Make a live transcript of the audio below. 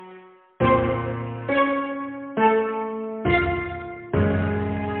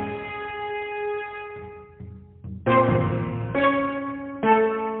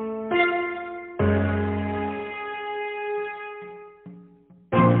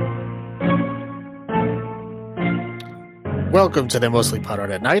Welcome to the Mostly Pod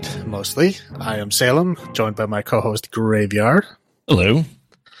Art at Night. Mostly, I am Salem, joined by my co-host Graveyard. Hello.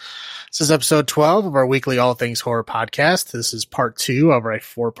 This is episode 12 of our weekly All Things Horror podcast. This is part 2 of our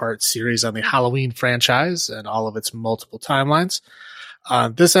 4-part series on the Halloween franchise and all of its multiple timelines.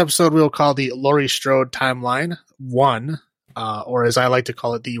 This episode we'll call the Laurie Strode Timeline 1, or as I like to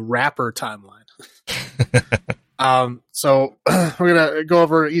call it, the Rapper Timeline. So we're going to go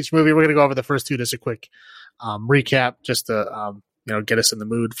over each movie. We're going to go over the first two, just a quick recap, just to get us in the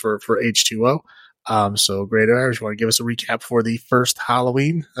mood for H2O. So Great Irish, you want to give us a recap for the first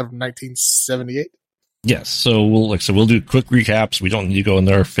Halloween of 1978? Yes. So we'll do quick recaps. We don't need to go in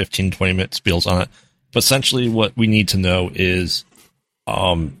there 15, 20-minute spiels on it. But essentially what we need to know is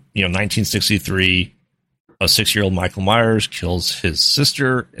 1963, a 6-year-old Michael Myers kills his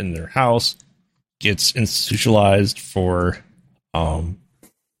sister in their house, gets institutionalized for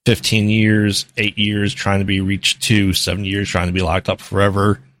 15 years, 8 years trying to be reached to, 7 years trying to be locked up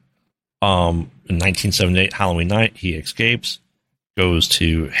forever. In 1978, Halloween night, he escapes, goes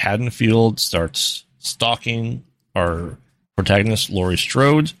to Haddonfield, starts stalking our protagonist, Laurie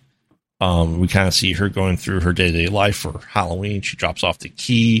Strode. We kind of see her going through her day-to-day life for Halloween. She drops off the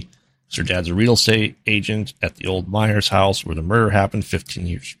key. Her dad's a real estate agent at the old Myers house where the murder happened 15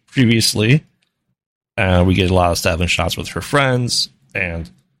 years previously. We get a lot of stabbing shots with her friends, and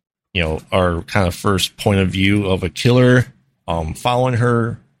our kind of first point of view of a killer following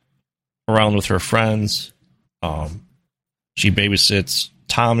her around with her friends. She babysits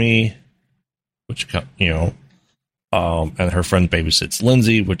Tommy, which and her friend babysits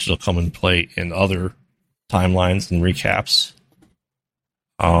Lindsay, which will come and play in other timelines and recaps.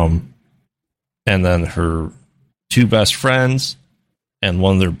 And then her two best friends and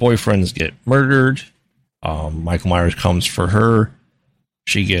one of their boyfriends get murdered. Michael Myers comes for her.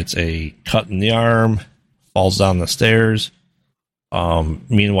 She gets a cut in the arm, falls down the stairs.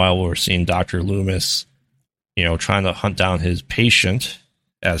 Meanwhile, we're seeing Dr. Loomis, trying to hunt down his patient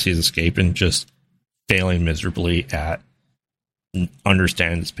as he's escaping, just failing miserably at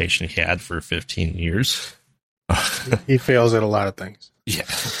understanding this patient he had for 15 years. He fails at a lot of things. Yeah,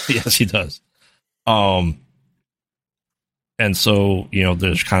 yes, he does. And so,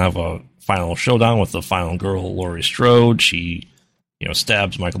 there's kind of a final showdown with the final girl, Laurie Strode. She,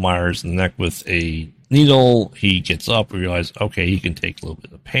 stabs Michael Myers in the neck with a needle. He gets up. We realize, okay, he can take a little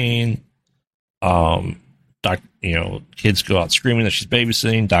bit of pain. Kids go out screaming that she's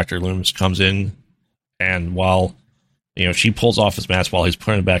babysitting. Dr. Loomis comes in, and while, she pulls off his mask while he's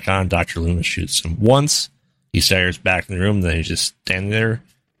putting it back on, Dr. Loomis shoots him once. He staggers back in the room. Then he's just standing there,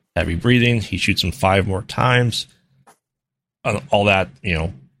 heavy breathing. He shoots him 5 more times. All that,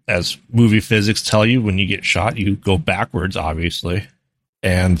 as movie physics tell you, when you get shot, you go backwards, obviously,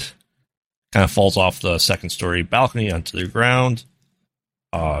 and kind of falls off the second-story balcony onto the ground.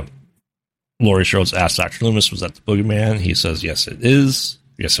 Laurie Strode asks Dr. Loomis, was that the Boogeyman? He says, yes, it is.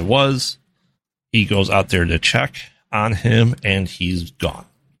 Yes, it was. He goes out there to check on him, and he's gone.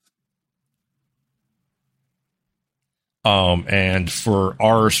 And for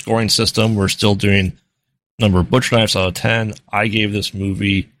our scoring system, we're still doing number of butcher knives out of 10. I gave this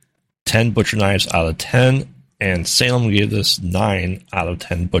movie 10 butcher knives out of 10, and Salem gave this 9 out of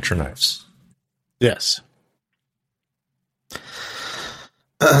 10 butcher knives. Yes.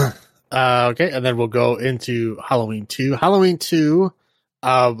 Okay, and then we'll go into Halloween 2. Halloween 2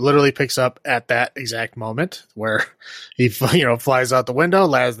 literally picks up at that exact moment where he flies out the window,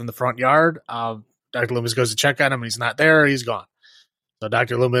 lands in the front yard. Dr. Loomis goes to check on him, and he's not there. He's gone. So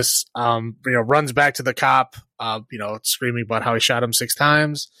Dr. Loomis, runs back to the cop, screaming about how he shot him 6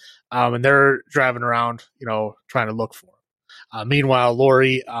 times. And they're driving around, trying to look for him. Meanwhile,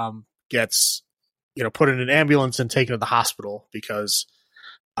 Laurie gets, put in an ambulance and taken to the hospital because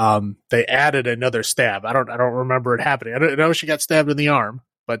they added another stab. I don't remember it happening. I know she got stabbed in the arm,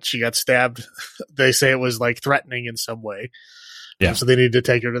 but she got stabbed. They say it was like threatening in some way. Yeah. So they need to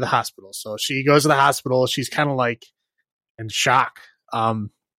take her to the hospital. So she goes to the hospital. She's kind of like in shock.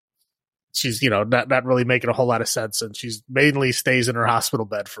 She's, not really making a whole lot of sense, and she's mainly stays in her hospital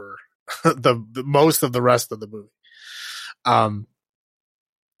bed for the most of the rest of the movie.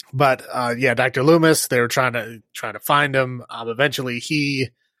 But Dr. Loomis, they're trying to find him. Eventually he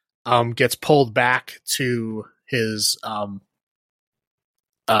gets pulled back to his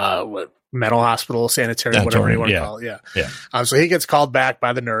mental hospital, sanitarium, whatever you want to call it. Yeah. So he gets called back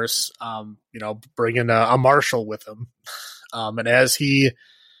by the nurse, bringing a marshal with him. And as he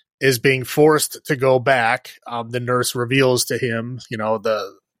is being forced to go back, the nurse reveals to him,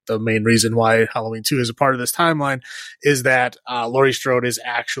 the main reason why Halloween 2 is a part of this timeline is that Laurie Strode is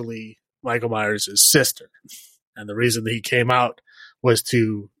actually Michael Myers' sister. And the reason that he came out was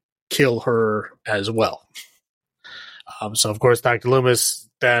to kill her as well. So, of course, Dr. Loomis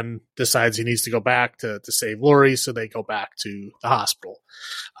then decides he needs to go back to save Laurie, so they go back to the hospital.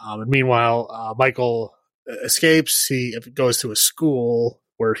 And meanwhile, Michael escapes. He goes to a school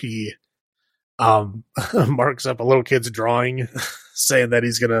where he marks up a little kid's drawing saying that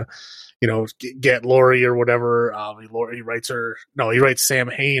he's going to, get Laurie or whatever. He writes Sam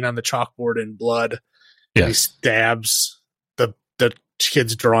Hain on the chalkboard in blood. Yes. He stabs the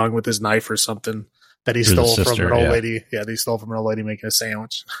kid's drawing with his knife or something that he stole from an old lady. Yeah, he stole from an old lady making a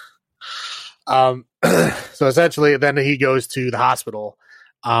sandwich. So essentially, then he goes to the hospital,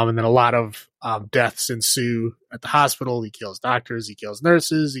 and then a lot of deaths ensue at the hospital. He kills doctors, he kills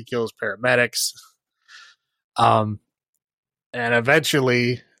nurses, he kills paramedics, and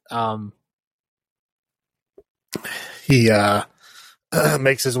eventually, he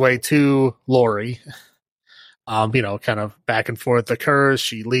makes his way to Laurie. Kind of back and forth occurs.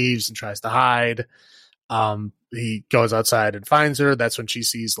 She leaves and tries to hide. He goes outside and finds her. That's when she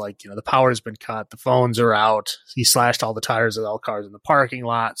sees, the power's been cut. The phones are out. He slashed all the tires of all cars in the parking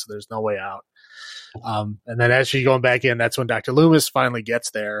lot, so there's no way out. And then as she's going back in, that's when Dr. Loomis finally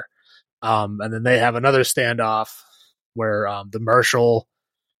gets there. And then they have another standoff where the Marshal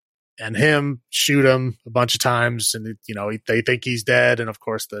and him shoot him a bunch of times, and they think he's dead. And of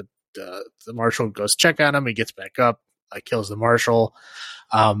course, the Marshal goes check on him. He gets back up, kills the Marshal,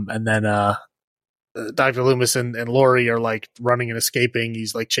 and then Dr. Loomis and Laurie are running and escaping.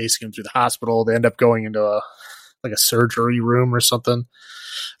 He's chasing him through the hospital. They end up going into a surgery room or something.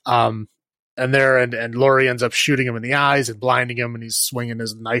 And Laurie ends up shooting him in the eyes and blinding him, and he's swinging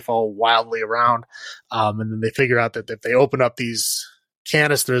his knife all wildly around. And then they figure out that if they open up these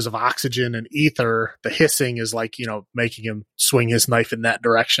canisters of oxygen and ether, the hissing is making him swing his knife in that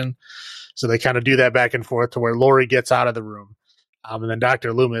direction. So they kind of do that back and forth to where Laurie gets out of the room. And then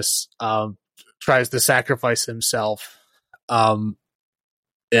Dr. Loomis tries to sacrifice himself and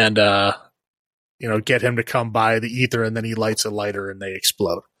get him to come by the ether, and then he lights a lighter and they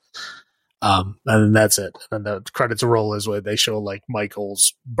explode. And then that's it. And the credits roll is where they show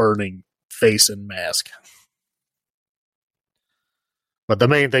Michael's burning face and mask. But the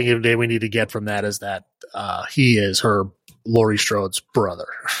main thing we need to get from that is that he is Laurie Strode's brother.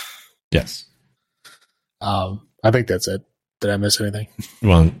 Yes. I think that's it. Did I miss anything?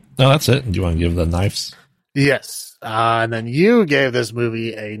 No, that's it. Do you want to give the knives? Yes. And then you gave this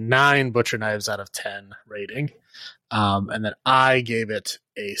movie a 9 butcher knives out of 10 rating. And then I gave it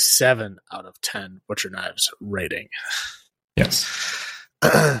a 7 out of 10 butcher knives rating. Yes.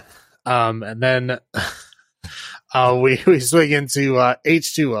 And then we swing into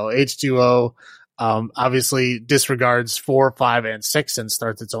H2O. H2O obviously disregards 4, 5, and 6 and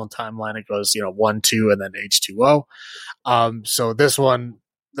starts its own timeline. It goes 1, 2, and then H2O. So this one,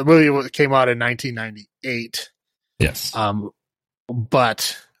 the movie came out in 1998. Yes.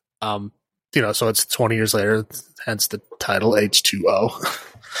 But so it's 20 years later, hence the title H2O.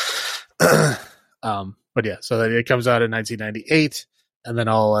 But yeah, so it comes out in 1998, and then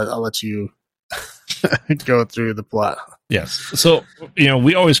I'll let you go through the plot. Yes. So,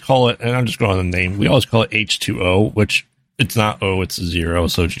 we always call it, and I'm just going on the name, we always call it H2O, which it's not O, it's a 0,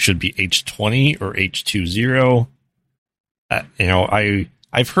 so it should be H20 or H20.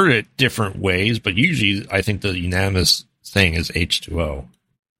 I've heard it different ways, but usually I think the unanimous thing is H2O.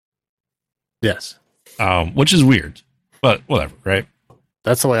 Yes. Which is weird, but whatever, right?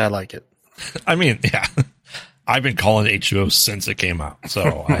 That's the way I like it. I mean, yeah. I've been calling it H2O since it came out,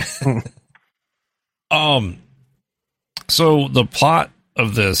 so so the plot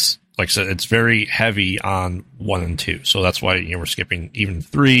of this, like I said, it's very heavy on 1 and 2. So that's why we're skipping even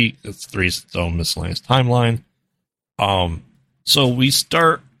 3. It's 3's its own miscellaneous timeline. So we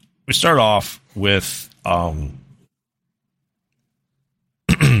start off with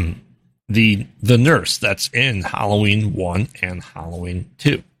the nurse that's in Halloween 1 and Halloween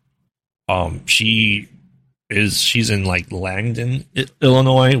 2. She's in Langdon,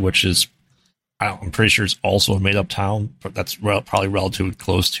 Illinois, which is, I'm pretty sure it's also a made up town, but that's probably relatively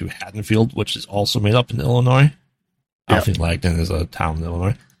close to Haddonfield, which is also made up in Illinois. Yep. I don't think Langdon is a town in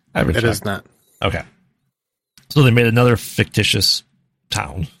Illinois. It is not. Okay. So they made another fictitious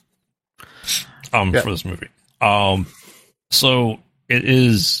town for this movie. So it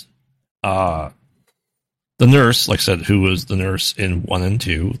is the nurse, like I said, who was the nurse in 1 and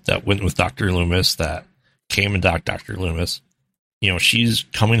 2 that went with Dr. Loomis, that came and docked Dr. Loomis. She's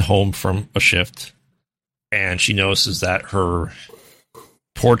coming home from a shift, and she notices that her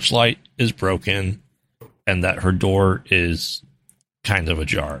porch light is broken and that her door is kind of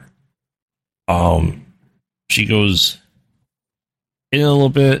ajar. she goes in a little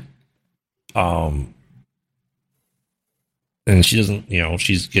bit, and she doesn't,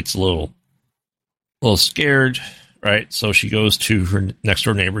 she gets a little scared, right? So she goes to her next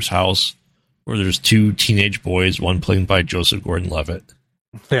door neighbor's house where there's two teenage boys, one played by Joseph Gordon-Levitt.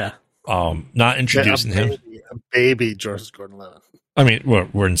 Yeah. Not introducing him. A baby Joseph Gordon-Levitt. I mean,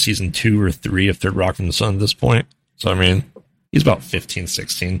 we're in season 2 or 3 of Third Rock from the Sun at this point. So, I mean, he's about 15,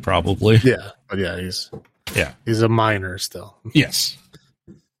 16 probably. Yeah. But yeah, he's a minor still. Yes.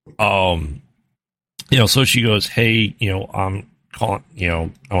 So she goes, hey, I'm calling,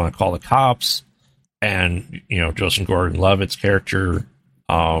 I want to call the cops. And, Joseph Gordon-Levitt's character,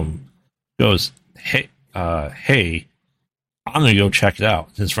 goes, hey, I'm going to go check it out.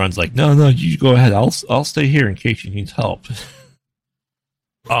 His friend's like, no, you go ahead. I'll stay here in case you need help.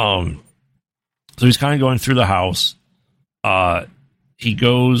 So he's kind of going through the house. He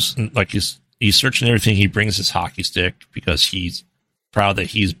goes, like, he's searching everything. He brings his hockey stick because he's proud that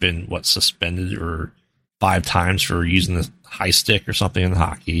he's been, suspended or 5 times for using the high stick or something in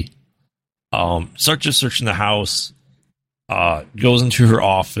hockey. Starts just searching the house, goes into her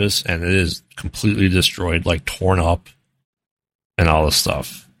office, and it is completely destroyed, like torn up and all this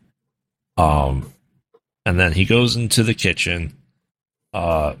stuff. And then he goes into the kitchen,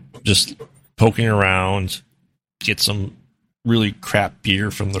 just poking around, get some really crap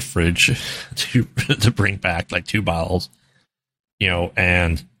beer from the fridge to bring back, like 2 bottles,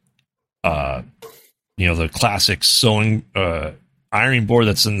 and the classic sewing ironing board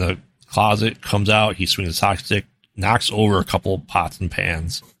that's in the closet comes out. He swings his hockey stick, knocks over a couple of pots and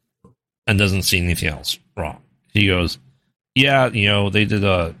pans, and doesn't see anything else wrong. He goes, yeah, they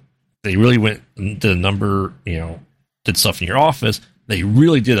really went and did a number, did stuff in your office. They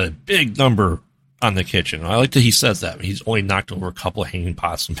really did a big number on the kitchen. I like that he says that. He's only knocked over a couple of hanging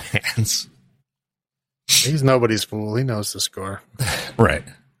pots and pans. He's nobody's fool. He knows the score. Right.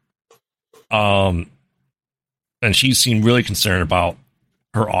 And she seemed really concerned about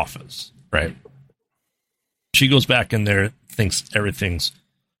her office, right? She goes back in there, thinks everything's,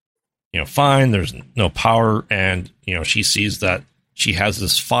 fine. There's no power. And, she sees that she has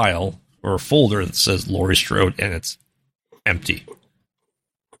this file or a folder that says Laurie Strode and it's empty.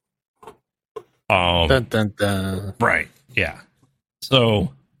 Dun, dun, dun. Right. Yeah.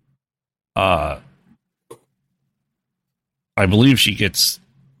 So, I believe she gets,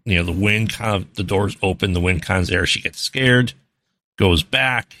 the wind the doors open, the wind kind of there. She gets scared, goes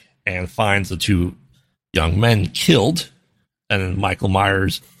back and finds the 2 young men killed. And then Michael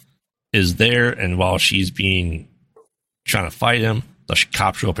Myers is there. And while she's trying to fight him, the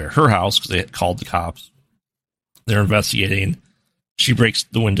cops show up at her house because they had called the cops. They're investigating. She breaks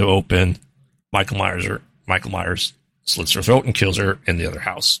the window open. Michael Myers slits her throat and kills her in the other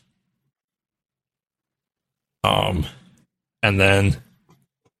house. And then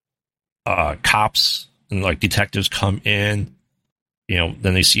cops and like detectives come in. Then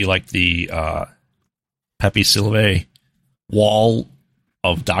they see like the Pepe Silve wall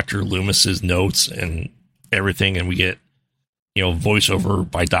of Dr. Loomis's notes and everything, and we get voiceover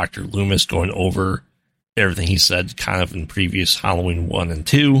by Dr. Loomis going over everything he said kind of in previous Halloween 1 and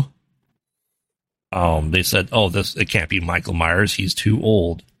 2. They said, it can't be Michael Myers. He's too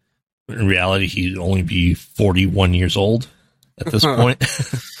old. In reality, he'd only be 41 years old at this point.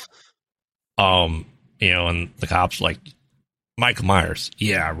 And the cops like, Michael Myers.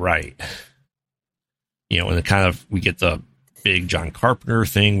 Yeah, right. And it kind of, we get the big John Carpenter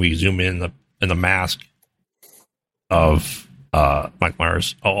thing. We zoom in the mask of Mike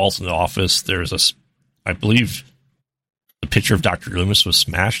Myers. Also in the office, there's I believe the picture of Dr. Loomis was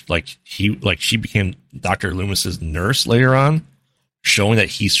smashed. She became Dr. Loomis's nurse later on, showing that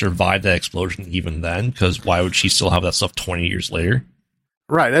he survived that explosion even then, because why would she still have that stuff 20 years later?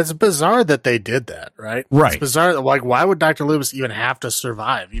 Right. It's bizarre that they did that, right? Right. It's bizarre. Like, why would Dr. Loomis even have to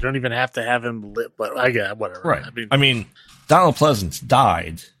survive? You don't even have to have him live, but I get whatever. Right. I mean, Donald Pleasance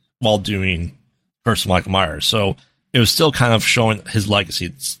died while doing First Michael Myers, so it was still kind of showing his legacy.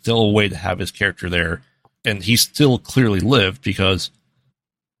 It's still a way to have his character there, and he still clearly lived, because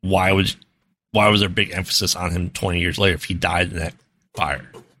why was there big emphasis on him 20 years later if he died in that fire?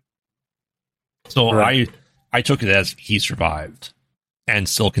 So right. I took it as he survived and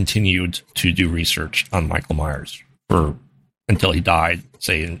still continued to do research on Michael Myers until he died,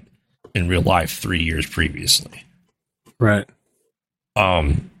 say in real life 3 years previously. Right.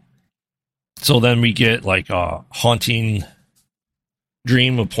 So then we get like a haunting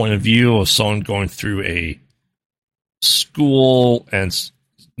dream, a point of view of someone going through a school, and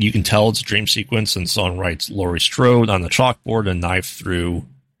you can tell it's a dream sequence, and someone writes Laurie Strode on the chalkboard and knife through,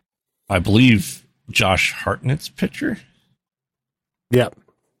 I believe, Josh Hartnett's picture. Yep.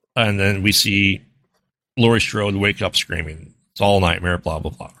 And then we see Laurie Strode wake up screaming, "It's all a nightmare," blah,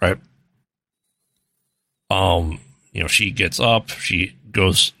 blah, blah, right? She gets up, she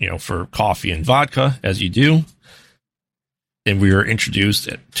goes, for coffee and vodka, as you do. And we are introduced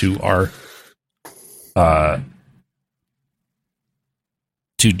to our, to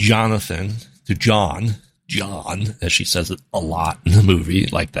Jonathan, to John, as she says it a lot in the movie,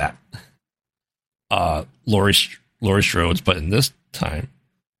 like that. Laurie Strode, but in this time,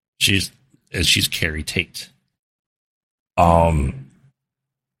 she's Carrie Tate.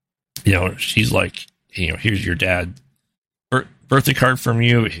 She's like, here's your dad birthday card from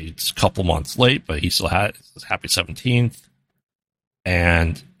you. It's a couple months late, but he still had his happy 17th.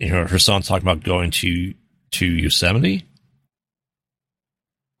 And her son's talking about going to Yosemite.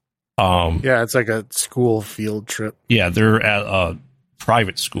 Yeah, it's like a school field trip. Yeah, they're at a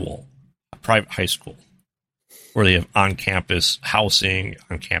private school, a private high school, where they have on-campus housing,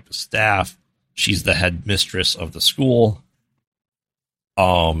 on-campus staff. She's the head mistress of the school.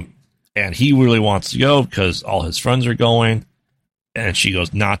 And he really wants to go because all his friends are going. And she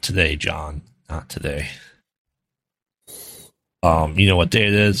goes, "Not today, John. Not today." You know what day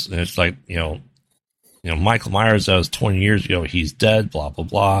it is? And it's like, Michael Myers, that was 20 years ago. He's dead, blah, blah,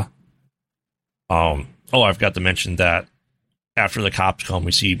 blah. I forgot to mention that after the cops come,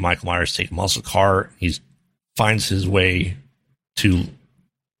 we see Michael Myers take a muscle car. He finds his way to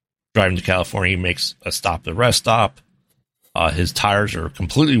driving to California. He makes a stop at the rest stop. His tires are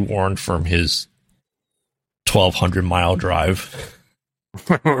completely worn from his 1,200-mile drive.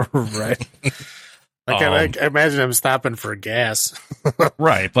 Right. I imagine him stopping for gas.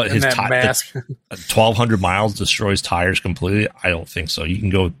 Right, but his mask. 1,200 miles destroys tires completely? I don't think so. You can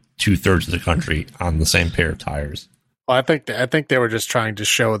go 2/3 of the country on the same pair of tires. Well, I think they were just trying to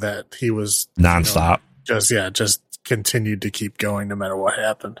show that he was nonstop. Just continued to keep going no matter what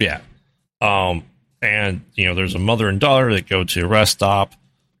happened. Yeah. And there's a mother and daughter that go to a rest stop.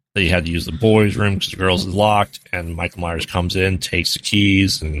 They had to use the boys' room because the girls is locked, and Michael Myers comes in, takes the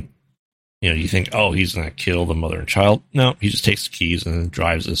keys, and you think, oh, he's going to kill the mother and child. No, he just takes the keys and then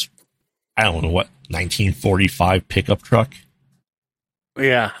drives this, I don't know what, 1945 pickup truck.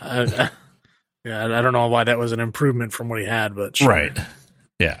 Yeah. I don't know why that was an improvement from what he had, but sure. Right.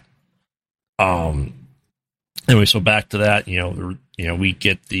 Yeah. Anyway, so back to that, we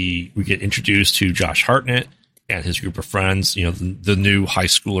get introduced to Josh Hartnett and his group of friends, the new high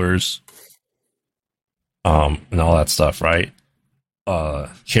schoolers, and all that stuff, right?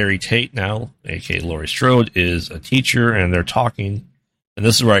 Carrie Tate now, aka Laurie Strode, is a teacher, and they're talking, and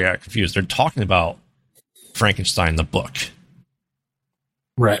this is where I got confused. They're talking about Frankenstein, the book.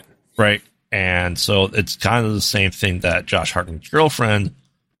 Right. Right. And so it's kind of the same thing that Josh Hartnett's girlfriend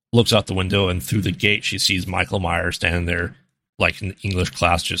looks out the window, and through the gate, she sees Michael Myers standing there, like in English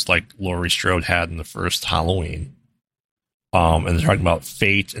class, just like Laurie Strode had in the first Halloween. And they're talking about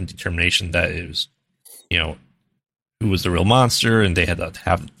fate and determination, that it was, who was the real monster, and they had to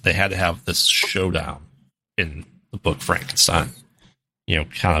have this showdown in the book Frankenstein.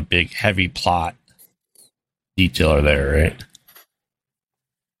 Kind of big, heavy plot detailer there, right?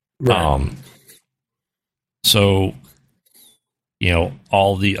 Right. So,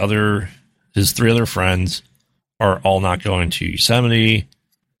 all his 3 other friends are all not going to Yosemite.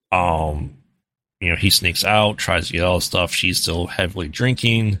 He sneaks out, tries to get all this stuff. She's still heavily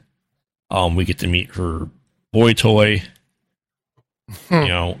drinking. We get to meet her boy toy,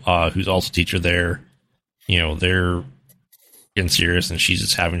 who's also a teacher there. They're getting serious, and she's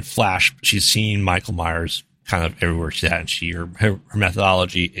just having she's seeing Michael Myers kind of everywhere she's at, and her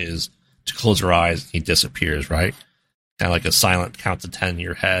methodology is to close her eyes and he disappears, right? Kind of like a silent count to 10 in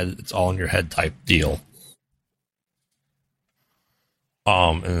your head. It's all in your head type deal.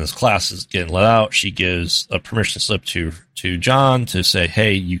 And this class is getting let out. She gives a permission slip to John to say,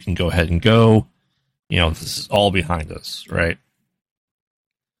 hey, you can go ahead and go. This is all behind us, right?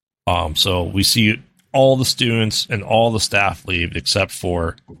 So we see all the students and all the staff leave, except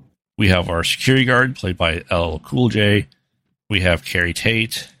for we have our security guard, played by LL Cool J. We have Carrie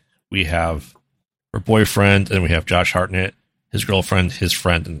Tate. We have her boyfriend, and we have Josh Hartnett, his girlfriend, his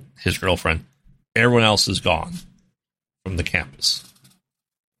friend, and his girlfriend. Everyone else is gone from the campus.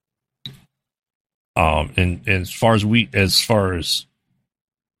 And as far as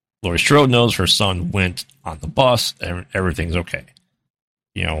Laurie Strode knows, her son went on the bus, and everything's okay.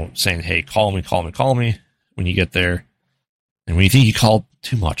 Saying, hey, call me when you get there. And when you think you called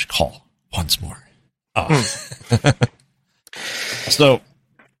too much, call once more. So,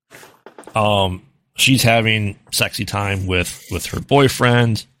 she's having sexy time with her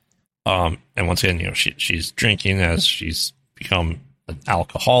boyfriend. And once again, she's drinking as she's become an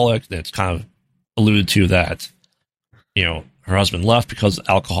alcoholic. It's kind of alluded to that, her husband left because of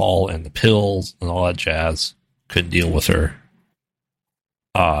alcohol and the pills and all that jazz. Couldn't deal with her.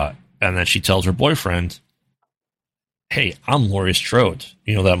 And then she tells her boyfriend, hey, I'm Laurie Strode.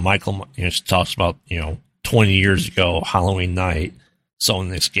 That Michael, she talks about, 20 years ago, Halloween night,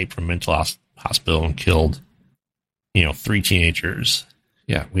 someone escaped from a mental hospital and killed, 3 teenagers.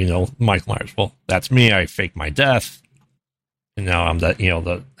 Yeah, we know Michael Myers. Well, that's me. I faked my death. And now I'm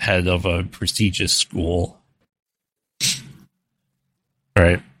the head of a prestigious school.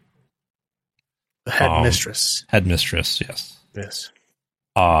 Right. Headmistress. Headmistress, yes. Yes.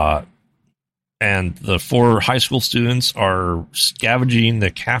 And the 4 high school students are scavenging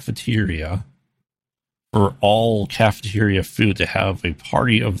the cafeteria for all cafeteria food to have a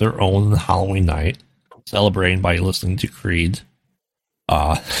party of their own on Halloween night, celebrating by listening to Creed.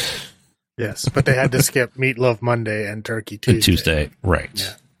 Yes, but they had to skip Meatloaf Monday and Turkey Tuesday. Right.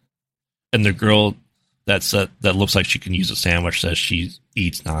 Yeah. And the girl that looks like she can use a sandwich says she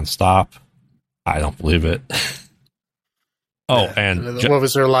eats nonstop. I don't believe it. Oh, and what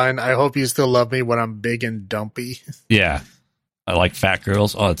was her line? I hope you still love me when I'm big and dumpy. Yeah. I like fat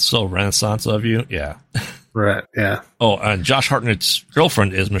girls. Oh, it's so Renaissance of you. Yeah. Right. Yeah. Oh, and Josh Hartnett's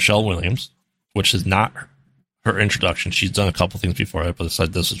girlfriend is Michelle Williams, which is not her introduction. She's done a couple things before that, but it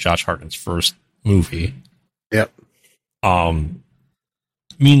said this is Josh Hartnett's first movie. Yep.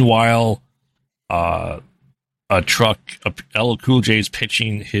 Meanwhile, LL Cool J's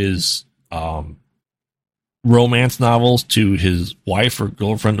pitching his romance novels to his wife or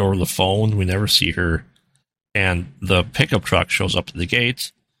girlfriend over the phone. We never see her. And the pickup truck shows up to the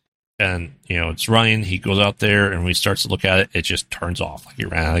gate, and, it's running. He goes out there, and when he starts to look at it, it just turns off like he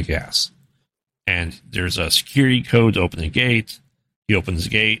ran out of gas. And there's a security code to open the gate. He opens the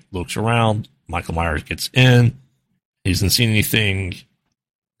gate, looks around. Michael Myers gets in. He doesn't see anything.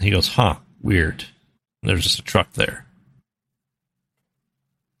 He goes, huh, weird. And there's just a truck there.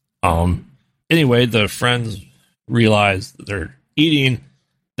 Anyway, the friends realize that they're eating,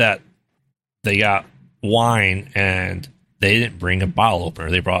 that they got wine, and they didn't bring a bottle opener.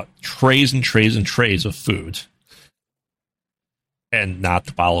 They brought trays and trays and trays of food, and not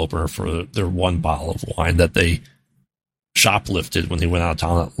the bottle opener for their one bottle of wine that they shoplifted when they went out of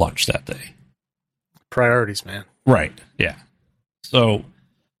town at lunch that day. Priorities, man. Right. Yeah. So,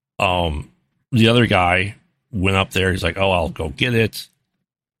 the other guy went up there. He's like, oh, I'll go get it.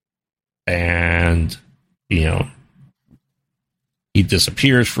 And, he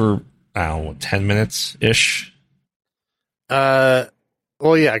disappears for, 10 minutes ish. Well,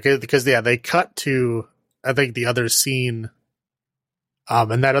 yeah, because they cut to, I think, the other scene.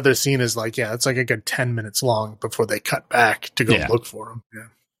 And that other scene is it's like a good 10 minutes long before they cut back to go look for him. Yeah.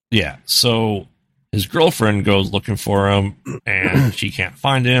 Yeah. So his girlfriend goes looking for him, and she can't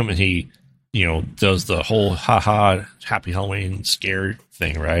find him. And he, does the whole happy Halloween scare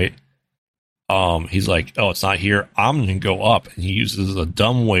thing, right? He's like, oh, it's not here. I'm going to go up. And he uses a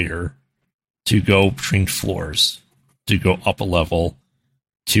dumb waiter to go between floors, to go up a level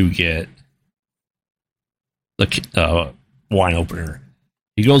to get the wine opener.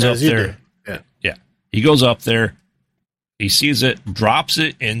 He goes up there. Yeah. He goes up there. He sees it, drops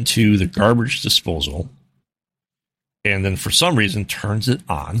it into the garbage disposal, and then for some reason turns it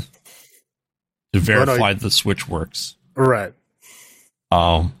on to verify the switch works. Right.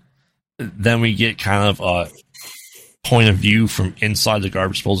 Then we get kind of a point of view from inside the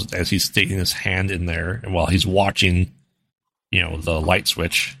garbage disposal as he's sticking his hand in there, and while he's watching, the light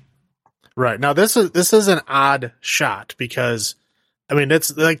switch. Right. Now this is an odd shot because,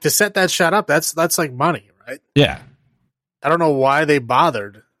 it's like, to set that shot up, that's like money, right? Yeah. I don't know why they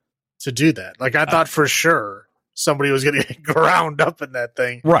bothered to do that. Like, I thought for sure somebody was going to get ground up in that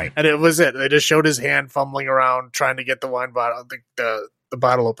thing. Right. And it was it. They just showed his hand fumbling around trying to get the wine bottle, the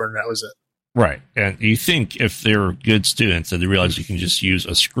bottle opener, and that was it. Right. And you think if they're good students that they realize you can just use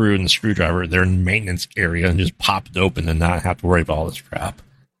a screw and a screwdriver, they're in the maintenance area, and just pop it open and not have to worry about all this crap.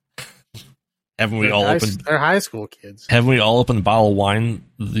 Haven't we all opened? They're high school kids. Haven't we all opened a bottle of wine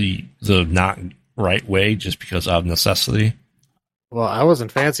the not right way just because of necessity? Well, I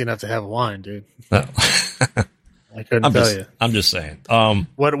wasn't fancy enough to have wine, dude. No. I couldn't tell you. I'm just saying.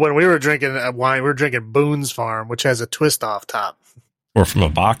 When we were drinking wine, we were drinking Boone's Farm, which has a twist off top. Or from a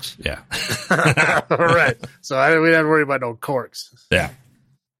box, yeah. Right. So we didn't worry about no corks. Yeah.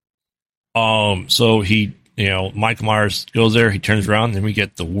 So he, Michael Myers goes there. He turns around, and then we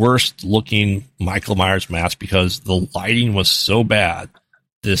get the worst looking Michael Myers mask because the lighting was so bad.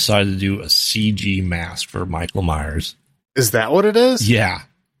 They decided to do a CG mask for Michael Myers. Is that what it is? Yeah.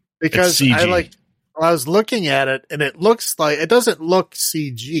 because I was looking at it and it looks like, it doesn't look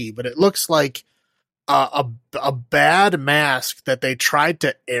CG, but it looks like a bad mask that they tried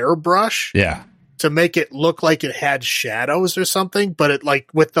to airbrush. Yeah. To make it look like it had shadows or something, but it like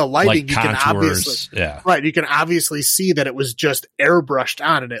with the lighting, you can obviously, right. You can obviously see that it was just airbrushed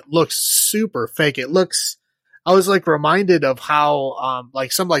on, and it looks super fake. It looks, I was like reminded of how,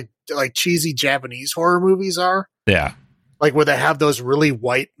 like some like cheesy Japanese horror movies are. Yeah. Like where they have those really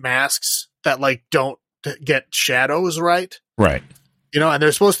white masks that like don't get shadows right. Right. You know, and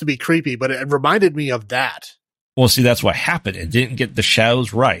they're supposed to be creepy, but it reminded me of that. Well, see, that's what happened. It didn't get the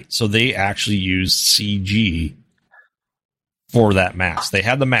shadows right. So they actually used CG for that mask. They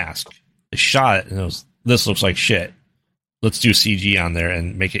had the mask. They shot it, and it was, this looks like shit. Let's do CG on there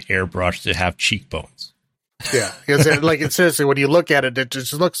and make it airbrushed to have cheekbones. Yeah, because it seriously, when you look at it, it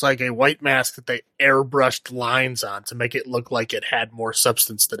just looks like a white mask that they airbrushed lines on to make it look like it had more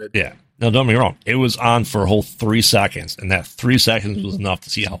substance than it did. Yeah. Now, don't get me wrong. It was on for a whole 3 seconds, and that 3 seconds was enough to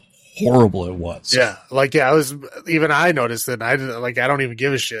see how horrible it was. Yeah, I noticed it. I don't even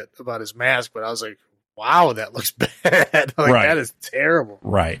give a shit about his mask, but I was like, wow, that looks bad. Right. That is terrible.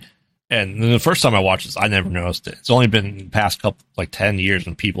 Right. And the first time I watched this, I never noticed it. It's only been the past couple, 10 years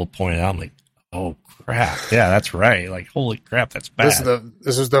when people pointed out, I'm like, oh crap. Yeah, that's right. Like, holy crap, that's bad.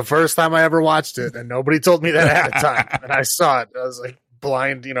 This is the first time I ever watched it, and nobody told me that ahead of time. And I saw it. I was like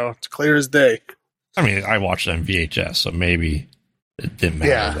blind, it's clear as day. I mean, I watched it on VHS, so maybe it didn't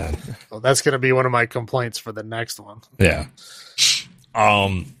matter then. Well, that's going to be one of my complaints for the next one. Yeah.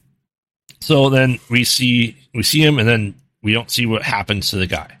 So then we see him, and then we don't see what happens to the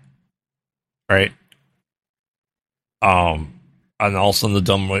guy. Right? And all of a sudden the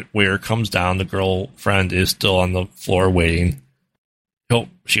dumbwaiter comes down. The girlfriend is still on the floor waiting.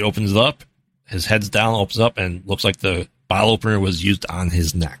 She opens it up. His head's down, opens up, and looks like the bottle opener was used on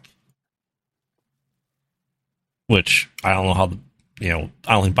his neck. Which, I don't know how I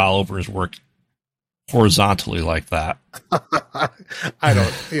don't think bottle openers work horizontally like that. I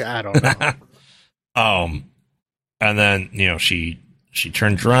don't know. And then, she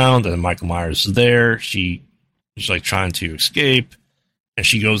turns around and Michael Myers is there. She's like trying to escape, and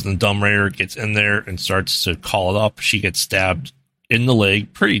she goes in the dumbwaiter, gets in there and starts to call it up. She gets stabbed in the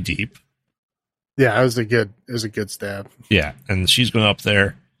leg pretty deep. Yeah, it was a good stab. Yeah. And she's going up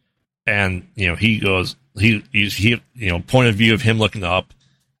there, and, he goes, he point of view of him looking up,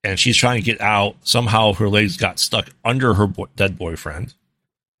 and she's trying to get out. Somehow her legs got stuck under her dead boyfriend.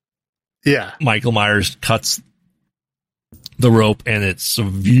 Yeah. Michael Myers cuts the rope, and it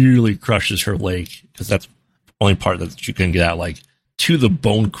severely crushes her leg, because that's the only part that you can get out, to the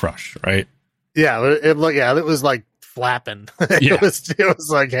bone crush, right? Yeah, it was like flapping. Yeah. It was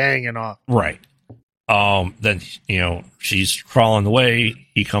like hanging off. Right. Then, she's crawling away.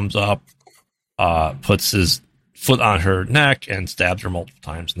 He comes up, puts his foot on her neck and stabs her multiple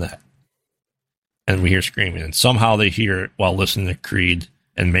times in the head. And we hear screaming, and somehow they hear it while listening to Creed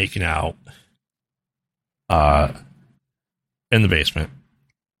and making out in the basement.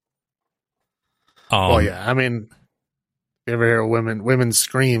 Well, yeah, I mean, you ever hear women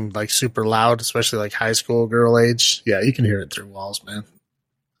scream super loud, especially high school girl age? Yeah, you can hear it through walls, man.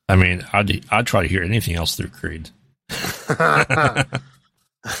 I mean, I'd try to hear anything else through Creed.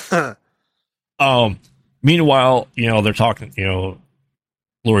 Meanwhile, they're talking,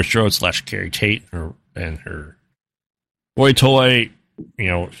 Laurie Strode / Carrie Tate and her boy toy,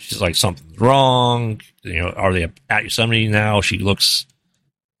 she's like, something's wrong. Are they at Yosemite now? She looks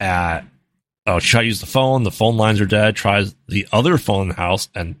at, she tried to use the phone. The phone lines are dead. Tries the other phone in the house,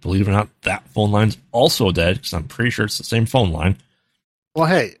 and believe it or not, that phone line's also dead, because I'm pretty sure it's the same phone line. Well,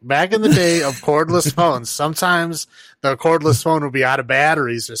 hey, back in the day of cordless phones, sometimes the cordless phone would be out of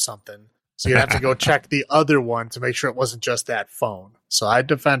batteries or something. So you'd have to go check the other one to make sure it wasn't just that phone. So I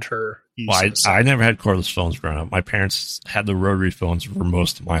defend her. Well, I never had cordless phones growing up. My parents had the rotary phones for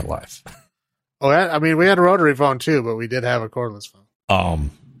most of my life. Oh, I mean, we had a rotary phone too, but we did have a cordless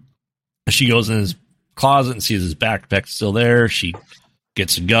phone. She goes in his closet and sees his backpack still there. She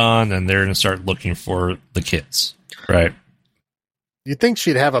gets a gun, and they're going to start looking for the kids. Right. You'd think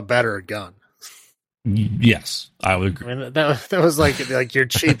she'd have a better gun. Yes, I would agree. I mean, that was like your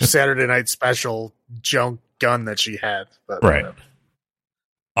cheap Saturday night special junk gun that she had. But right.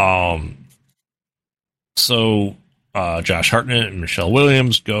 So Josh Hartnett and Michelle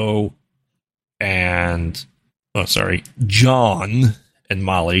Williams go, and John and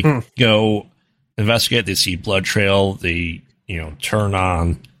Molly go investigate. They see blood trail. They turn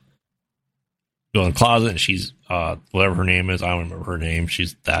on, go in the closet, and she's whatever her name is. I don't remember her name.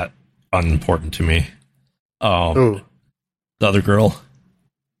 She's that unimportant to me. The other girl.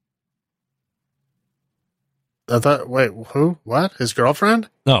 I thought, wait, who? What? His girlfriend?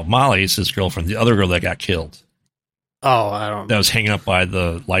 No, Molly is his girlfriend. The other girl that got killed. Oh, I don't. That was hanging up by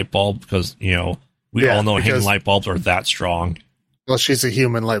the light bulb because, we all know hanging light bulbs are that strong. Well, she's a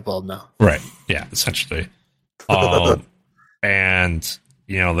human light bulb now. Right. Yeah, essentially. And,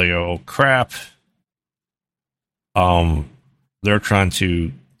 they go, crap. They're trying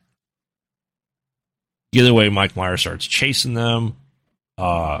to get away. Mike Myers starts chasing them.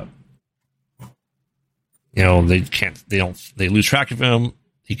 They lose track of him.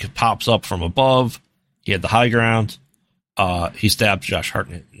 He pops up from above. He had the high ground. He stabs Josh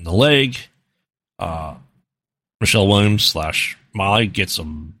Hartnett in the leg. Michelle Williams / Molly gets a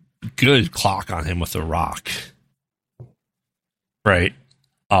good clock on him with a rock. Right.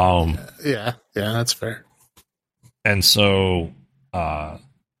 Yeah, that's fair. And so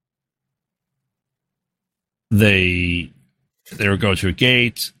they go to a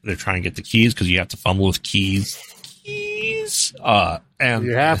gate. They're trying to get the keys because you have to fumble with keys. And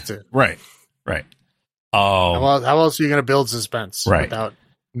you have to. Right. How else are you going to build suspense without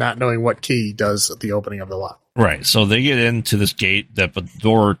not knowing what key does at the opening of the lock? Right. So they get into this gate that the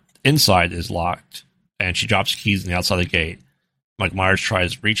door inside is locked, and she drops the keys on the outside of the gate. Mike Myers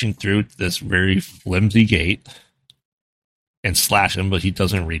tries reaching through this very flimsy gate and slash him, but he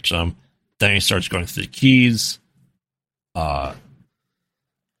doesn't reach them. Then he starts going through the keys.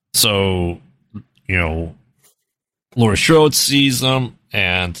 So, Laurie Strode sees them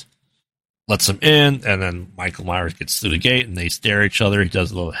and lets him in, and then Michael Myers gets through the gate, and they stare at each other. He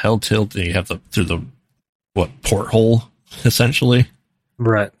does a little hell tilt, and you have through the porthole, essentially,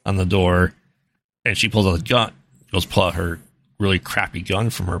 right on the door. And she pulls out a gun, goes pull out her really crappy gun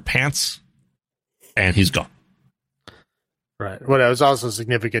from her pants, and he's gone. Right. Well, that was also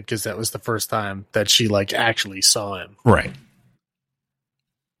significant because that was the first time that she actually saw him. Right.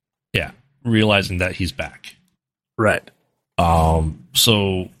 Yeah, realizing that he's back. Right.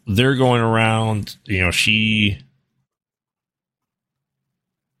 So they're going around, she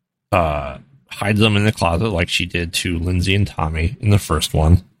hides them in the closet like she did to Lindsay and Tommy in the first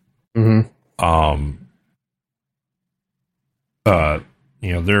one. Mm-hmm.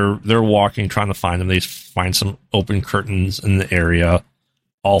 They're walking, trying to find them. They find some open curtains in the area.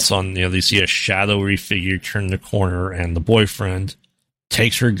 All of a sudden, they see a shadowy figure turn the corner, and the boyfriend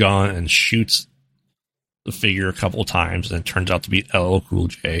takes her gun and shoots the figure a couple of times, and it turns out to be LL Cool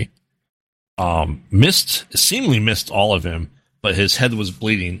J. Seemingly missed all of him, but his head was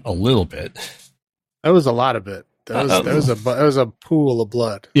bleeding a little bit. That was a lot of it. That was a pool of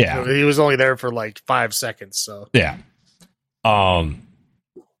blood. Yeah, he was only there for 5 seconds. So yeah. And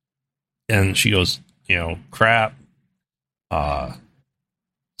she goes, crap.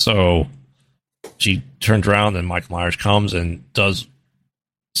 So she turns around, and Michael Myers comes and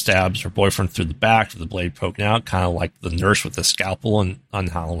stabs her boyfriend through the back with the blade poking out, kind of like the nurse with the scalpel on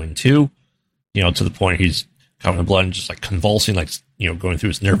Halloween 2, to the point he's covered in blood and just convulsing, going through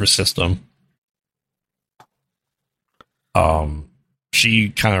his nervous system. She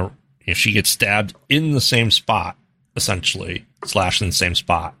kind of, she gets stabbed in the same spot, essentially, slashed in the same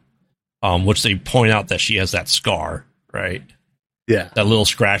spot, which they point out that she has that scar, right? Yeah. That little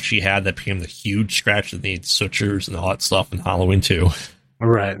scratch she had that became the huge scratch that needs sutures and all that stuff in Halloween 2.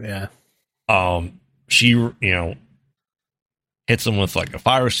 Right, yeah. She, hits them with a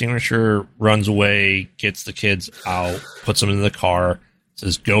fire extinguisher, runs away, gets the kids out, puts them in the car,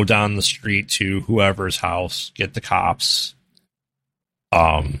 says, go down the street to whoever's house, get the cops.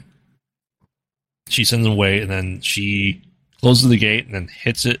 She sends them away, and then she closes the gate and then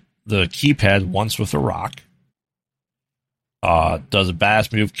hits the keypad once with a rock. Does a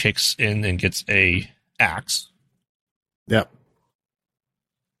badass move, kicks in and gets a axe. Yep.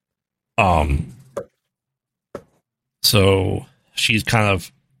 So she's kind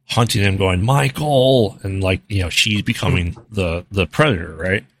of hunting him, going, Michael, and she's becoming the predator,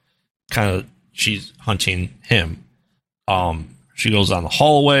 right? Kind of, she's hunting him. She goes down the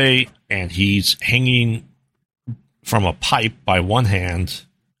hallway, and he's hanging from a pipe by one hand,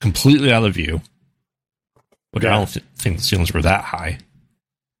 completely out of view. But I don't think the ceilings were that high.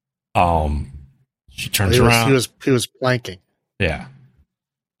 She turns around. He was planking. Yeah.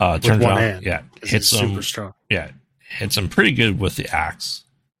 Turns around. Hand, yeah. Hits him. Super strong. Yeah. Hits him pretty good with the axe.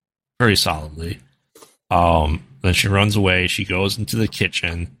 Very solidly. Then she runs away. She goes into the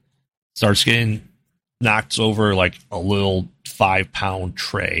kitchen. Starts getting knocked over a little 5-pound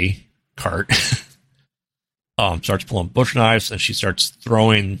tray cart. Starts pulling bush knives, and she starts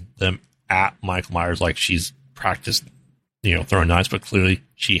throwing them at Michael Myers like she's practiced, throwing knives, but clearly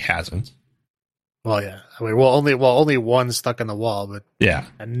she hasn't. Well, yeah. I mean, only one stuck in the wall, but Yeah.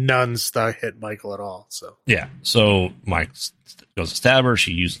 and none stuck hit Michael at all. So Yeah. So Mike goes to stab her.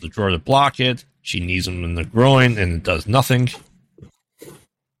 She uses the drawer to block it. She knees him in the groin, and it does nothing.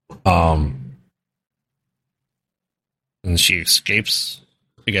 And she escapes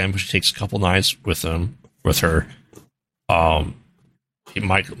again, but she takes a couple knives with her.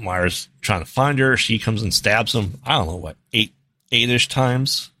 Michael Myers trying to find her. She comes and stabs him. I don't know what, eight-ish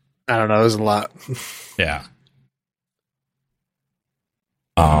times. I don't know. It was a lot. Yeah.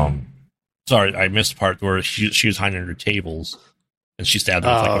 Sorry, I missed the part where she was hiding under tables, and she stabbed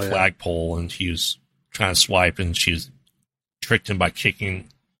him with like a flagpole, and he was trying to swipe, and she's tricked him by kicking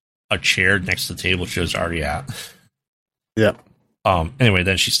a chair next to the table she was already at. Yeah. Anyway,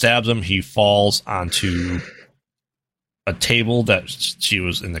 then she stabs him. He falls onto a table that she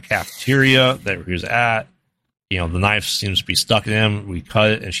was in the cafeteria that he was at. You know, the knife seems to be stuck in him. We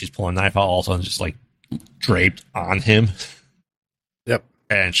cut it, and she's pulling a knife out, all of a sudden just like draped on him. Yep.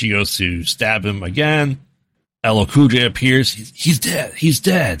 And she goes to stab him again. LL Cool J appears. He's dead. He's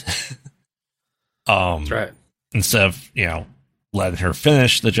dead. That's right. Instead of, letting her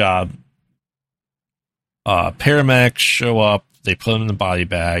finish the job, paramedics show up. They put him in the body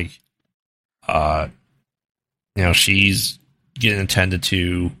bag. She's getting attended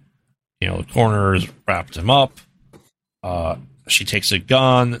to. The coroner's wrapped him up. She takes a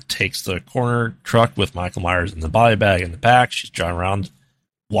gun, takes the coroner truck with Michael Myers in the body bag in the back. She's driving around,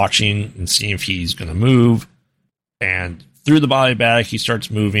 watching and seeing if he's going to move. And through the body bag, he starts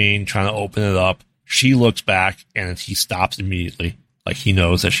moving, trying to open it up. She looks back, and he stops immediately. Like, he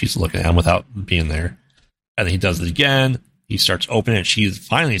knows that she's looking at him without being there. And then he does it again. He starts opening it. She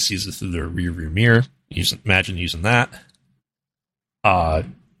finally sees it through the rearview mirror. Imagine using that.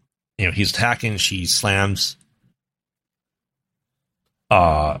 He's attacking. She slams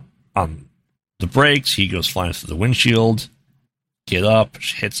on the brakes. He goes flying through the windshield. Get up.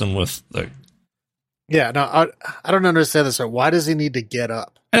 She hits him with the... Yeah, no, I don't understand this. Why does he need to get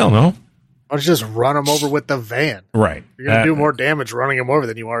up? I don't know. Why don't you just run him over with the van? Right. You're going to do more damage running him over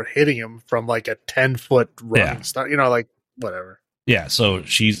than you are hitting him from like a 10-foot running start. Like whatever. Yeah, so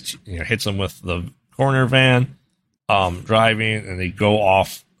she's hits him with the corner van, driving, and they go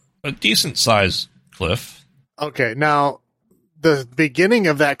off a decent sized cliff. Okay, now the beginning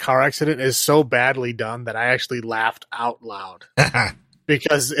of that car accident is so badly done that I actually laughed out loud.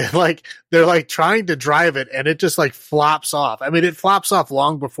 Because they're trying to drive it and it just flops off. I mean, it flops off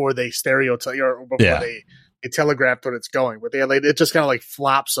long before they they telegraph what it's going, but it just kind of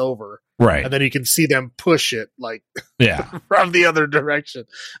flops over, right? And then you can see them push it from the other direction.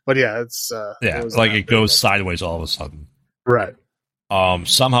 But yeah, it goes sideways all of a sudden, right?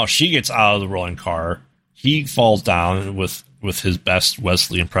 Somehow she gets out of the rolling car. He falls down with his best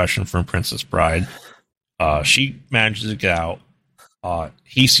Wesley impression from Princess Bride. She manages to get out.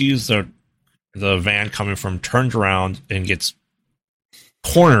 He sees the van coming from, turns around and gets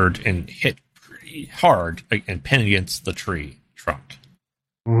cornered and hit pretty hard and pinned against the tree trunk.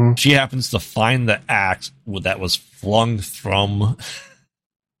 Mm-hmm. She happens to find the axe that was flung from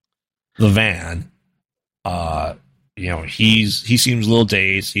the van. He seems a little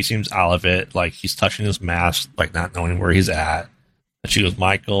dazed. He seems out of it. Like he's touching his mask, like not knowing where he's at. And she goes,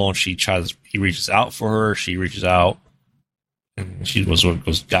 Michael, and he reaches out for her. She reaches out. And she goes,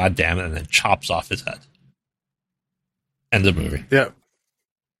 God damn it, and then chops off his head. End of the movie. Yep.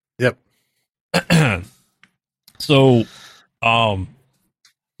 So,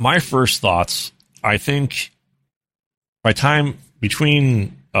 my first thoughts, I think, by time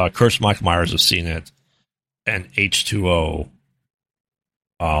between Curse of Michael Myers of seeing it and H2O,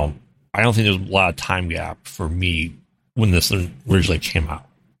 I don't think there's a lot of time gap for me when this originally came out.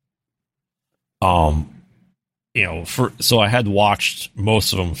 So I had watched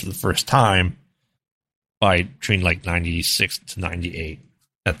most of them for the first time between 96 to 98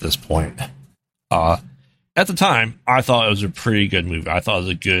 at this point. At the time, I thought it was a pretty good movie. I thought it was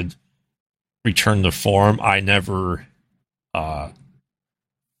a good return to form. I never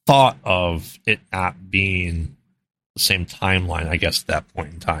thought of it not being the same timeline, I guess, at that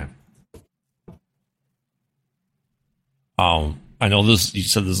point in time. I know this. You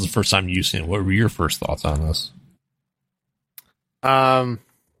said this is the first time you've seen it. What were your first thoughts on this?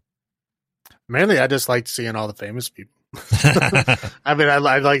 Mainly I just liked seeing all the famous people. I mean, I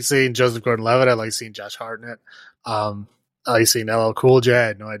like seeing Joseph Gordon-Levitt. I like seeing Josh Hartnett. I like seeing LL Cool J. I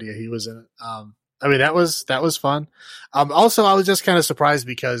had no idea he was in it. I mean, that was fun. Also, I was just kind of surprised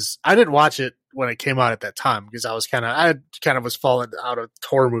because I didn't watch it when it came out at that time, because I was falling out of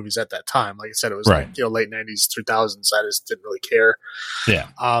horror movies at that time. Like I said, it was Right. like, late 90s, 2000s. I just didn't really care. Yeah.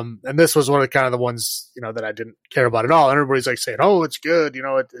 And this was one of the ones, that I didn't care about at all. And everybody's like saying, "Oh, it's good.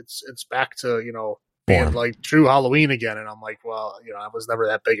 It's back to, being like true Halloween again." And I'm like, well, I was never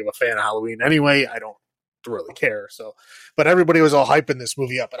that big of a fan of Halloween anyway. I don't really care. So, but everybody was all hyping this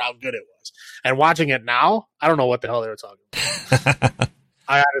movie up and how good it was. And watching it now, I don't know what the hell they were talking about.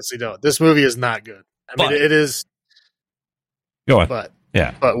 I honestly don't. This movie is not good. I mean, it is. Go on. But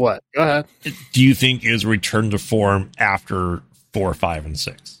yeah. But what? Go ahead. Do you think is return to form after 4, 5, and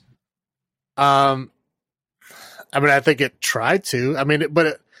 6? I mean, I think it tried to. I mean,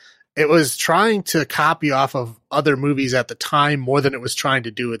 but it was trying to copy off of other movies at the time more than it was trying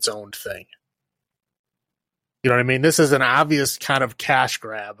to do its own thing. You know what I mean? This is an obvious kind of cash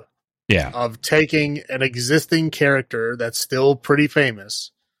grab. Yeah. Of taking an existing character that's still pretty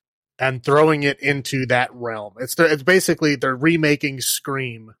famous and throwing it into that realm. It's basically they're remaking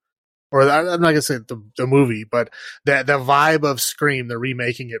Scream, or I'm not gonna say the movie, but the vibe of Scream. They're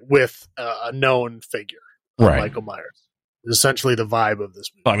remaking it with a known figure, right? Michael Myers. It's essentially the vibe of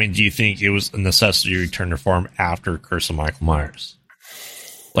this movie. I mean, do you think it was a necessity to return to form after Curse of Michael Myers?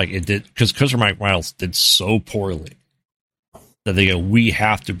 Like it did, because Curse of Michael Myers did so poorly that they go, we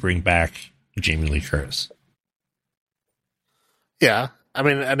have to bring back Jamie Lee Curtis. Yeah. I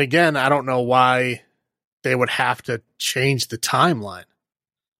mean, and again, I don't know why they would have to change the timeline,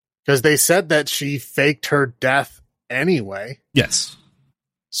 because they said that she faked her death anyway. Yes.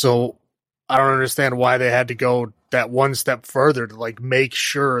 So I don't understand why they had to go that one step further to like make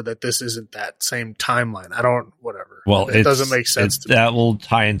sure that this isn't that same timeline. Whatever. Well, it doesn't make sense to me. That will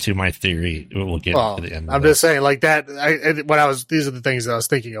tie into my theory. We'll get to the end. I'm just saying, like that. These are the things that I was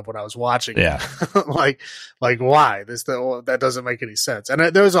thinking of when I was watching. Yeah. like why that doesn't make any sense. And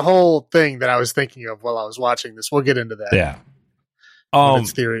there was a whole thing that I was thinking of while I was watching this. We'll get into that. Yeah. When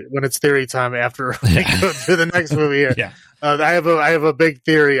it's theory time after we go through the next movie here. Yeah. I have a big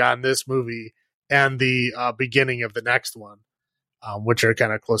theory on this movie and the beginning of the next one, which are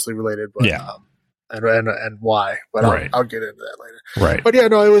kind of closely related, but and why. But right. I'll get into that later. Right. But yeah,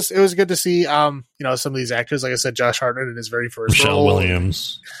 no, it was good to see some of these actors. Like I said, Josh Hartnett in his very first Michelle role.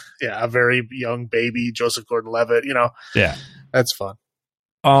 Williams. Yeah, a very young baby, Joseph Gordon-Levitt. Yeah, that's fun.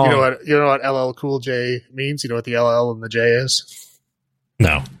 You know what LL Cool J means? You know what the LL and the J is?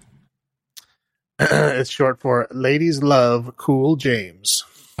 No. It's short for Ladies Love Cool James.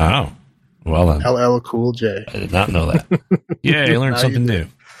 Oh, well then. LL Cool J. I did not know that. Yeah, you learned something new.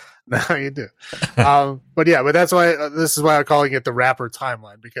 Now you do. But that's why this is why I'm calling it the rapper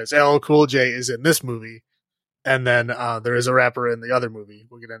timeline, because LL Cool J is in this movie, and then there is a rapper in the other movie.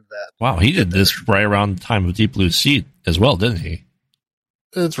 We'll get into that. Wow, he did this right around the time of Deep Blue Sea as well, didn't he?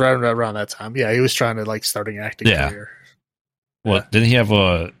 It's right around that time. Yeah, he was trying to starting acting career. Well, didn't he have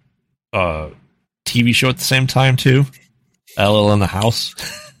a TV show at the same time too? LL in the House.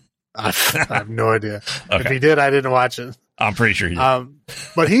 I have no idea. Okay. If he did, I didn't watch it. I'm pretty sure he did.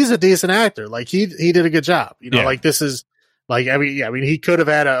 But he's a decent actor. Like he did a good job. Like this is like I mean he could have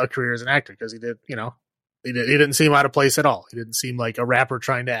had a career as an actor, because he did. He didn't seem out of place at all. He didn't seem like a rapper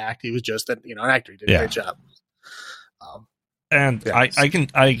trying to act. He was just an actor. He did a great job. And like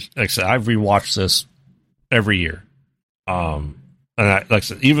I said, I've rewatched this every year. And like I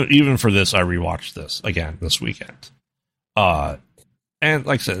said, even for this, I rewatched this again this weekend. And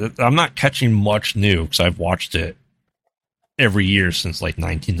like I said, I'm not catching much new because I've watched it every year since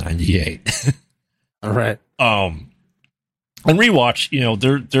 1998. All right. And rewatch,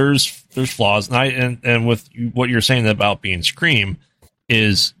 there's flaws, and with what you're saying about being Scream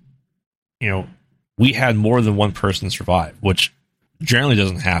is, we had more than one person survive, which generally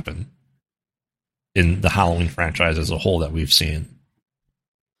doesn't happen in the Halloween franchise as a whole that we've seen.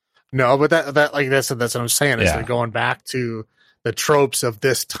 No, but that's what I'm saying. Is they're going back to the tropes of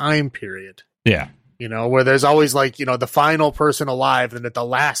this time period. Yeah. Where there's always the final person alive, and at the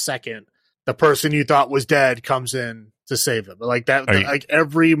last second, the person you thought was dead comes in to save them. Like that,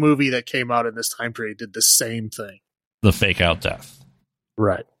 every movie that came out in this time period did the same thing. The fake out death.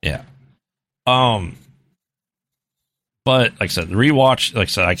 Right. Yeah. But like I said, the rewatch,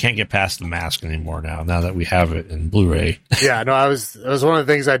 I can't get past The Mask anymore now that we have it in Blu-ray. Yeah, no, it was one of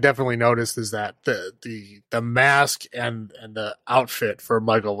the things I definitely noticed, is that the mask and the outfit for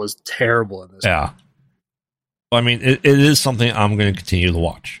Michael was terrible in this. Yeah. Well, I mean, it is something I'm going to continue to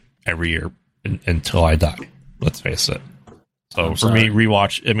watch every year until I die. Let's face it. So for me,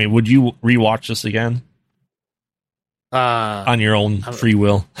 rewatch. I mean, would you rewatch this again? On your own free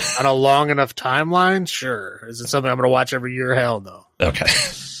will? On a long enough timeline? Sure. Is it something I'm going to watch every year? Hell no. Okay.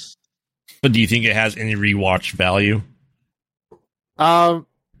 But do you think it has any rewatch value? I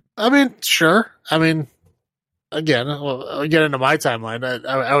mean, sure. I mean, again, I'll get into my timeline.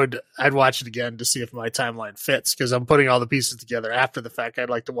 I'd watch it again to see if my timeline fits, because I'm putting all the pieces together after the fact. I'd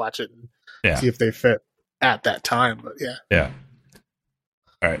like to watch it and see if they fit at that time. But yeah. Yeah.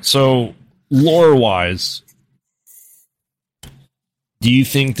 All right. So lore wise, do you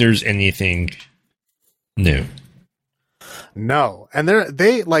think there's anything new? No. And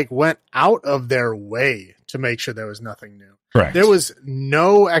they like went out of their way to make sure there was nothing new. Correct. There was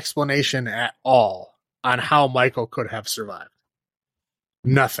no explanation at all on how Michael could have survived.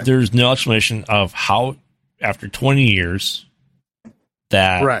 Nothing. There's no explanation of how, after 20 years,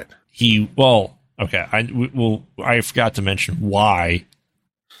 that he. Well, okay. I forgot to mention why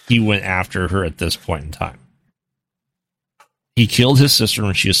he went after her at this point in time. He killed his sister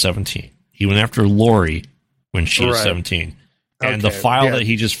when she was 17. He went after Laure when she was 17. And the file that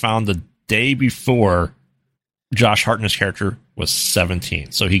he just found the day before Josh Hartnett's character was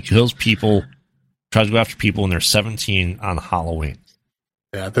 17. So he kills people, tries to go after people when they're 17 on Halloween.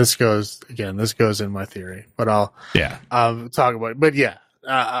 Yeah, this goes in my theory, but I'll talk about it. But yeah,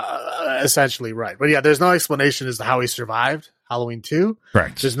 essentially right. But yeah, there's no explanation as to how he survived Halloween 2.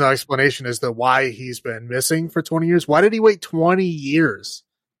 Correct. There's no explanation as to why he's been missing for 20 years. Why did he wait 20 years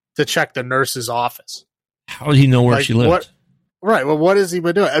to check the nurse's office? How did he know where she lived? Right. Well, what has he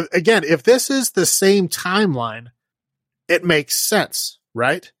been doing? Again, if this is the same timeline, it makes sense,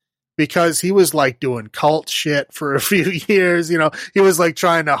 right? Because he was like doing cult shit for a few years. You know, he was like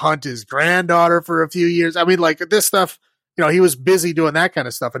trying to hunt his granddaughter for a few years. I mean, like this stuff, you know, he was busy doing that kind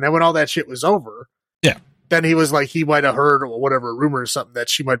of stuff. And then when all that shit was over, then he was like, he might have heard or whatever rumor or something that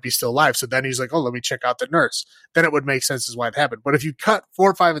she might be still alive. So then he's like, oh, let me check out the nurse. Then it would make sense as why it happened. But if you cut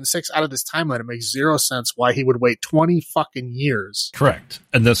 4, 5, and 6 out of this timeline, it makes zero sense why he would wait 20 fucking years. Correct.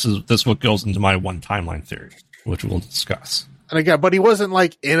 And this is what goes into my one timeline theory, which we'll discuss. And again, but he wasn't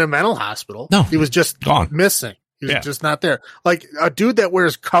like in a mental hospital. No, he was just gone, missing. He was just not there. Like a dude that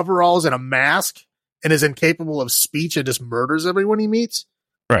wears coveralls and a mask and is incapable of speech and just murders everyone he meets.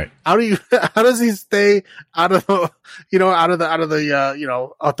 Right. How does he stay out of the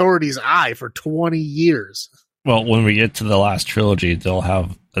authorities' eye for 20 years? Well, when we get to the last trilogy, they'll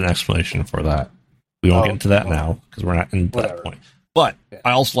have an explanation for that. We won't get into that now because we're not in that point. But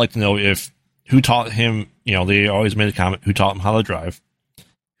I also like to know who taught him, you know, they always made a comment, who taught him how to drive?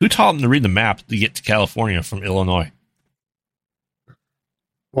 Who taught him to read the map to get to California from Illinois?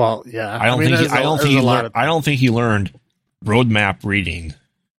 Well, yeah. I don't think he learned road map reading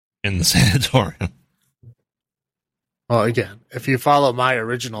in the sanatorium. Well, again, if you follow my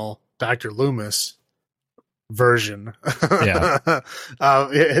original Dr. Loomis version,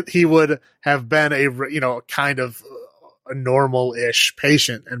 he would have been a kind of a normal-ish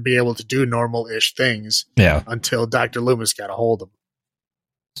patient and be able to do normal-ish things until Dr. Loomis got a hold of him.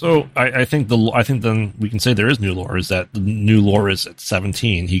 So I think then we can say there is new lore, is that the new lore is at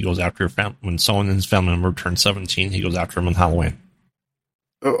 17. He goes after when someone in his family member turns 17, he goes after him on Halloween.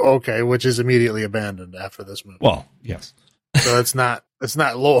 Okay, which is immediately abandoned after this movie. Well, yes. So it's not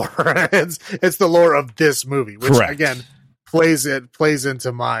lore. it's the lore of this movie, which again plays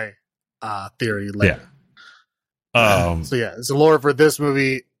into my theory later. Yeah. So yeah, it's a lore for this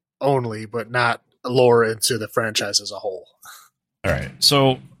movie only, but not a lore into the franchise as a whole. All right.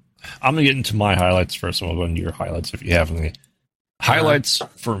 So I'm gonna get into my highlights first, and we'll go into your highlights if you have any. Highlights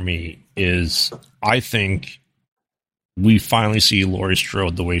for me is I think we finally see Laurie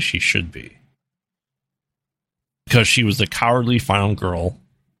Strode the way she should be. Because she was the cowardly final girl.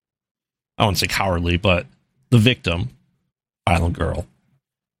 I wouldn't say cowardly, but the victim, final girl.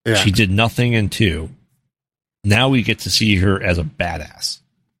 Yeah. She did nothing in 2. Now we get to see her as a badass.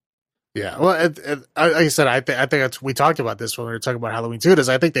 Yeah, well, like I said, I think we talked about this when we were talking about Halloween 2.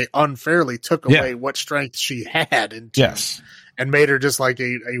 I think they unfairly took away what strength she had in 2 and made her just like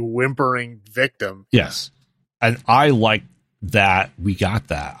a whimpering victim. Yes. And I like that we got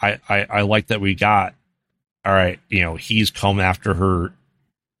that. I like that we got, all right, you know, he's come after her,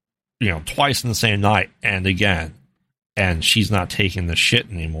 you know, twice in the same night and again, and she's not taking the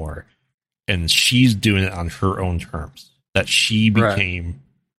shit anymore. And she's doing it on her own terms. That she became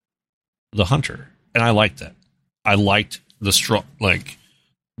the hunter. And I liked that. I liked the strong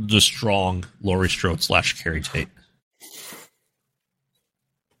Laurie Strode / Carrie Tate.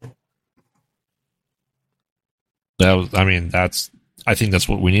 I think that's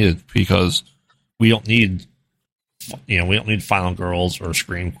what we needed, because we don't need Final Girls or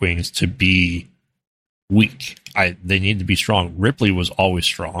Scream Queens to be weak. They need to be strong. Ripley was always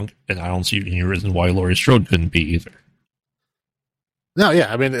strong, and I don't see any reason why Laurie Strode couldn't be either. No,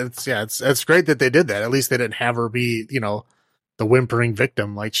 yeah, I mean it's great that they did that. At least they didn't have her be, the whimpering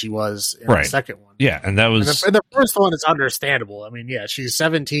victim like she was in the Right. second one. Yeah, and that was And the first one is understandable. I mean, yeah, she's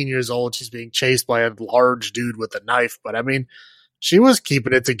 17 years old. She's being chased by a large dude with a knife, but I mean, she was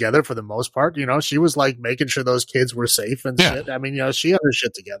keeping it together for the most part. She was like making sure those kids were safe and shit. I mean, she had her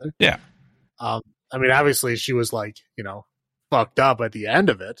shit together. Yeah. I mean, obviously she was like, fucked up at the end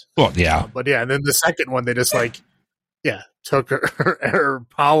of it. Well, yeah. But yeah, and then the second one, they just like, took her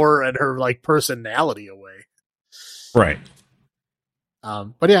power and her like personality away. Right.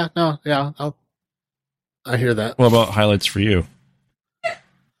 But yeah, no, yeah, I hear that. What about highlights for you?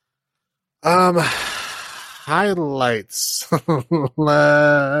 Highlights.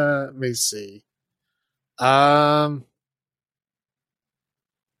 Let me see. I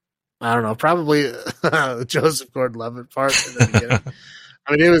don't know. Probably Joseph Gordon-Levitt part in the beginning.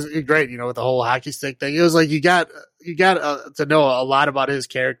 I mean, it was great, with the whole hockey stick thing. It was like you got to know a lot about his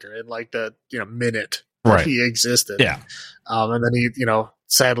character in like the minute that he existed. Yeah. And then he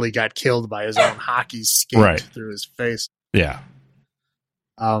sadly got killed by his own hockey skate through his face. Yeah.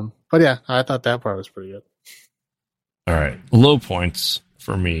 But yeah, I thought that part was pretty good. All right. Low points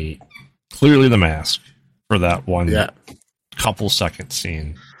for me. Clearly the mask for that one couple second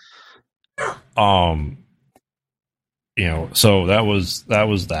scene. So that was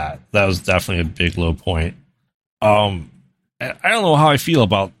that. That was definitely a big low point. I don't know how I feel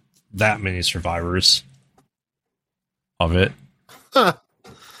about that many survivors of it.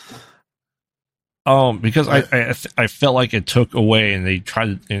 Because I felt like it took away, and they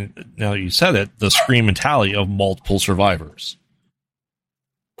tried to, and now that you said it, the Scream mentality of multiple survivors.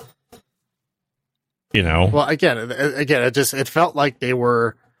 Well, again, it felt like they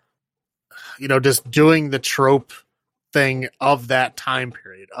were, just doing the trope thing of that time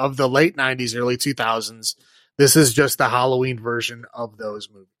period of the late 90s, early 2000s. This is just the Halloween version of those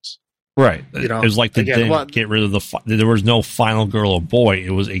movies. Right. It was like they didn't get rid of there was no final girl or boy. It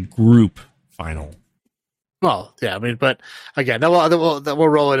was a group final. Well, yeah, I mean, but again, we'll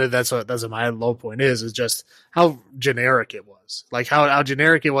roll into that's what my low point is just how generic it was. Like how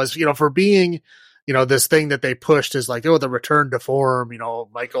generic it was, for being, this thing that they pushed is like, the return to form,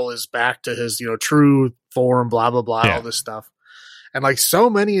 Michael is back to his, true form, blah, blah, blah, all this stuff. And like so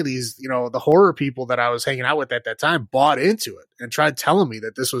many of these, the horror people that I was hanging out with at that time bought into it and tried telling me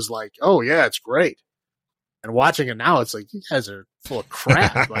that this was like, oh yeah, it's great. And watching it now, it's like, you guys are full of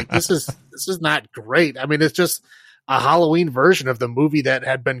crap. Like this is not great. I mean, it's just a Halloween version of the movie that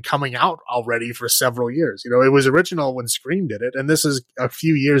had been coming out already for several years. It was original when Scream did it, and this is a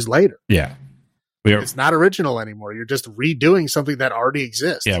few years later. Yeah. It's not original anymore. You're just redoing something that already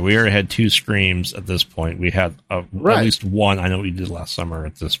exists. Yeah, we already had 2 Screams at this point. We had at least one. I know we did last summer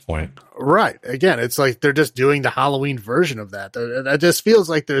at this point. Right. Again, it's like they're just doing the Halloween version of that. It just feels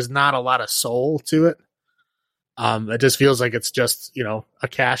like there's not a lot of soul to it. It just feels like it's just, a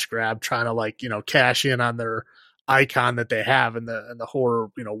cash grab trying to like, cash in on their icon that they have in the horror,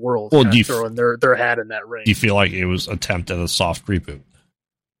 world. Well, throwing their hat in that ring. Do you feel like it was attempt at a soft reboot?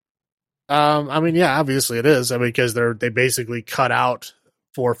 I mean, yeah, obviously it is. I mean, because they basically cut out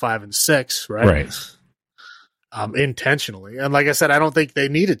 4, 5, and 6, right? Right. Intentionally. And like I said, I don't think they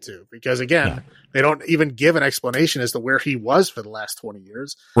needed to, because again, they don't even give an explanation as to where he was for the last 20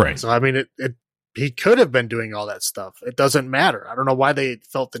 years. Right. So, I mean, he could have been doing all that stuff. It doesn't matter. I don't know why they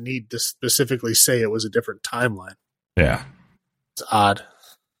felt the need to specifically say it was a different timeline. Yeah. It's odd.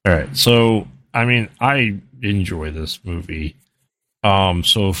 All right. So, I mean, I enjoy this movie.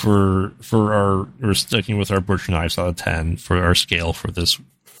 So we're sticking with our butcher knives out of 10 for our scale for this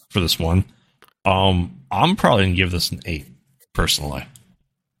one. I'm probably gonna give this an 8 personally.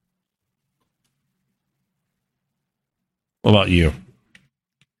 What about you?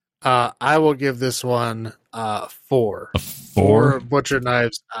 I will give this one 4. A 4 butcher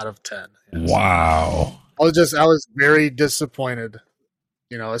knives out of 10. Yes. Wow. I was very disappointed.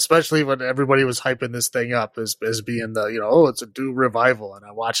 Especially when everybody was hyping this thing up as being the, it's a new revival. And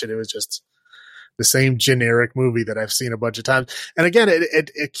I watched it. It was just the same generic movie that I've seen a bunch of times. And again,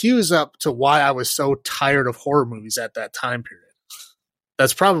 it cues up to why I was so tired of horror movies at that time period.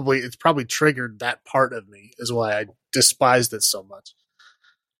 It's probably triggered that part of me is why I despised it so much.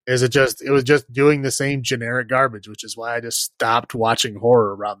 It was just doing the same generic garbage, which is why I just stopped watching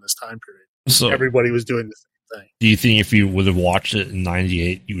horror around this time period. So everybody was doing the same thing. Do you think if you would have watched it in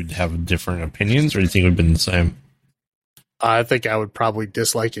 98, you would have different opinions, or do you think it would have been the same? I think I would probably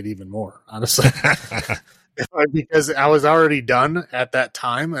dislike it even more, honestly. Because I was already done at that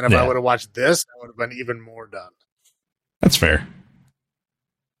time, and if I would have watched this, I would have been even more done. That's fair.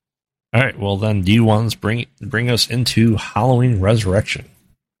 All right. Well, then, do you want to bring us into Halloween Resurrection?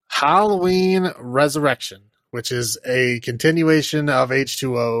 Halloween Resurrection, which is a continuation of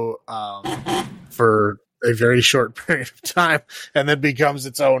H2O for a very short period of time, and then becomes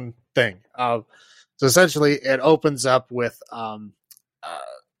its own thing. So essentially, it opens up with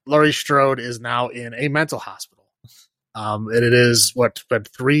Laurie Strode is now in a mental hospital. And it is been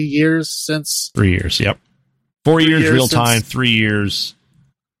 3 years since 3 years. Yep. 4 years real time. 3 years.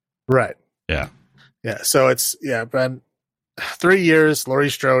 Right. Yeah. Yeah. So it's been 3 years. Laurie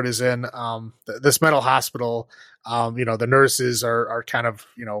Strode is in this mental hospital. The nurses are kind of,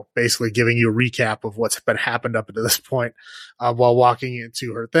 basically giving you a recap of what's been happened up to this point while walking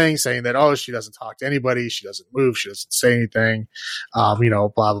into her thing, saying that, she doesn't talk to anybody. She doesn't move. She doesn't say anything. Blah,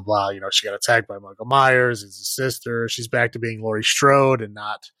 blah, blah. She got attacked by Michael Myers, his sister. She's back to being Laurie Strode and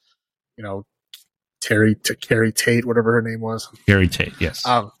not, Carrie Tate, whatever her name was. Carrie Tate, yes.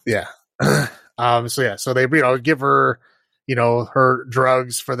 Yeah. So they, give her, her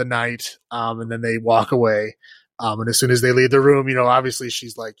drugs for the night. And then they walk away. And as soon as they leave the room, obviously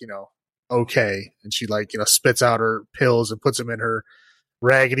she's like, okay. And she spits out her pills and puts them in her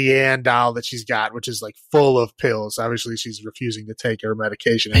Raggedy Ann doll that she's got, which is like full of pills. Obviously she's refusing to take her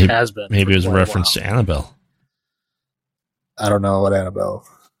medication. It has been. Maybe it was a reference to Annabelle. I don't know what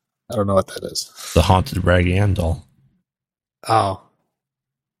that is. The haunted Raggedy Ann doll. Oh,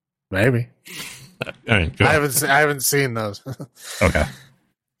 maybe. All right, I haven't seen those. Okay.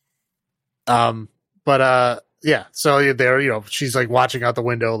 Yeah. So there, she's like watching out the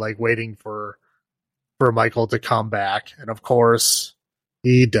window, like waiting for Michael to come back, and of course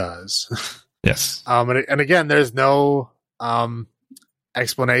he does. Yes. And again, there's no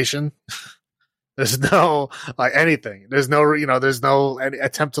explanation. There's no anything. There's no any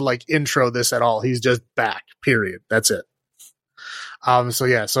attempt to intro this at all. He's just back. Period. That's it.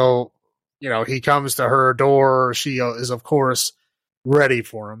 So he comes to her door. She is of course ready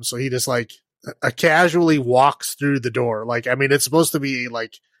for him. So he just casually walks through the door. It's supposed to be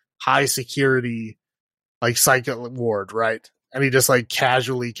high security, psych ward, right? And he just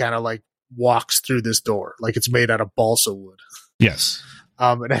casually kind of walks through this door like it's made out of balsa wood. Yes.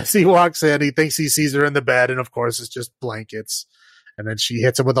 And as he walks in, he thinks he sees her in the bed, and of course it's just blankets. And then she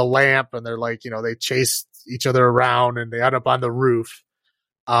hits him with a lamp, and they're they chase each other around, and they end up on the roof.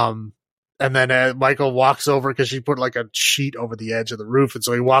 And then Michael walks over because she put a sheet over the edge of the roof, and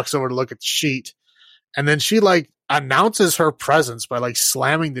so he walks over to look at the sheet, and then she announces her presence by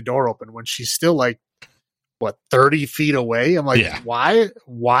slamming the door open when she's still 30 feet away. I'm yeah.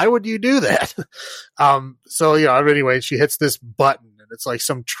 Why would you do that? Anyway, she hits this button, and it's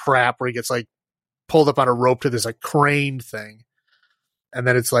some trap where he gets pulled up on a rope to this crane thing. And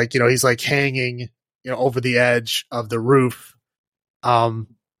then it's he's hanging, over the edge of the roof, from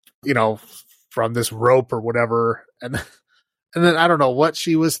this rope or whatever. And then I don't know what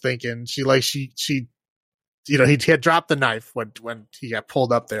she was thinking. She he had dropped the knife when he got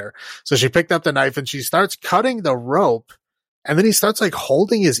pulled up there. So she picked up the knife and she starts cutting the rope, and then he starts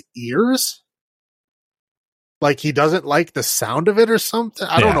holding his ears. He doesn't like the sound of it or something.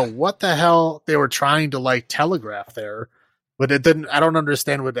 I don't know what the hell they were trying to telegraph there, but it didn't. I don't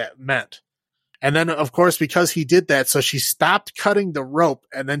understand what that meant. And then of course, because he did that, so she stopped cutting the rope,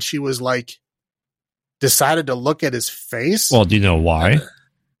 and then she was decided to look at his face. Well, do you know why?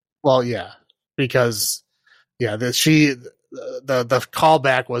 Well, yeah, because the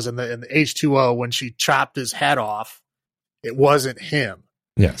callback was in the H2O when she chopped his head off. It wasn't him.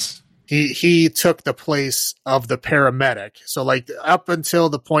 Yes. He took the place of the paramedic. So up until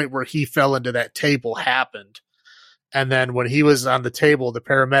the point where he fell into that table happened. And then when he was on the table, the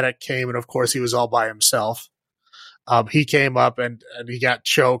paramedic came, and of course he was all by himself. He came up and he got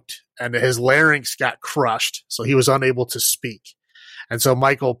choked, and his larynx got crushed. So he was unable to speak. And so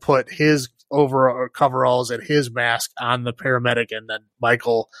Michael put his coveralls and his mask on the paramedic, and then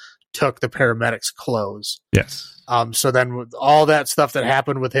Michael took the paramedic's clothes. Yes. So then with all that stuff that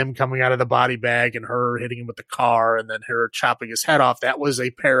happened with him coming out of the body bag and her hitting him with the car and then her chopping his head off, that was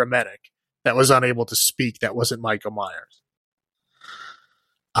a paramedic that was unable to speak. That wasn't Michael Myers.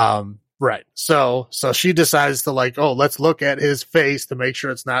 Right. So she decides to let's look at his face to make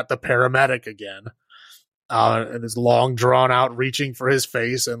sure it's not the paramedic again. And is long drawn out reaching for his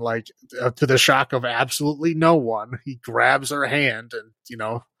face, and to the shock of absolutely no one, he grabs her hand and,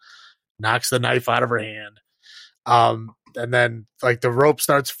 knocks the knife out of her hand. And then the rope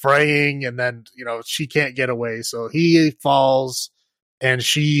starts fraying, and then, she can't get away. So he falls and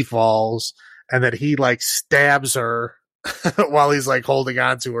she falls, and then he stabs her while he's holding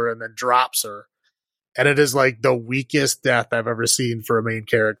on to her, and then drops her. And it is the weakest death I've ever seen for a main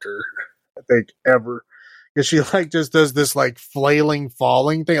character. I think, ever. Because she like just does this like flailing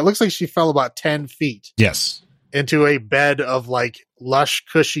falling thing. It looks like she fell about 10 feet. Yes. Into a bed of like lush,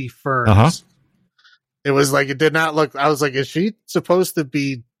 cushy ferns. Uh-huh. It was like, it did not look, I was like, is she supposed to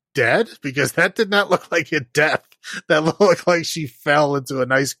be dead? Because that did not look like a death. That looked like she fell into a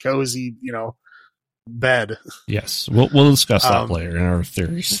nice, cozy, bed. Yes. We'll discuss that later in our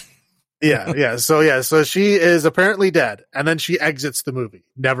theories. Yeah. So she is apparently dead. And then she exits the movie,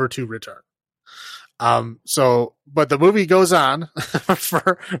 never to return. But the movie goes on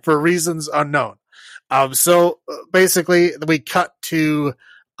for reasons unknown. So basically we cut to,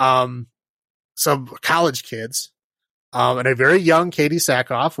 some college kids, and a very young Katie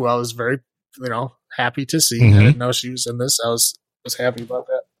Sackhoff, who I was very, happy to see. Mm-hmm. I didn't know she was in this. I was happy about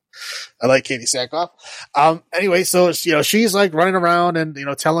that. I like Katie Sackhoff. Anyway, so, she's like running around and,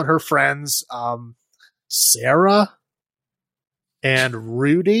 telling her friends, Sarah and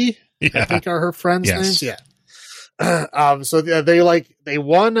Rudy, I think are her friends' names. Yeah. So they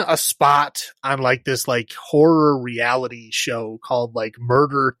won a spot on like this like horror reality show called like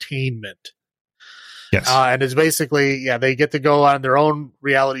Murdertainment. Yes. And it's basically, they get to go on their own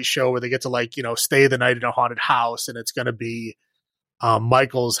reality show where they get to like, stay the night in a haunted house, and it's going to be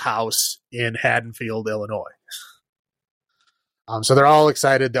Michael's house in Haddonfield, Illinois. So they're all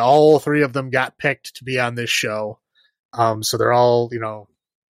excited. All three of them got picked to be on this show. So they're all,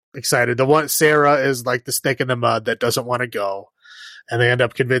 excited. The one, Sarah, is like the stick in the mud that doesn't want to go, and they end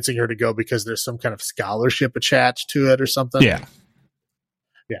up convincing her to go because there's some kind of scholarship attached to it or something. Yeah.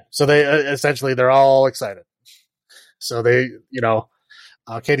 So they essentially, they're all excited. So they,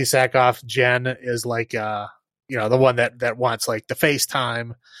 Katie Sackhoff, Jen is like, the one that wants like the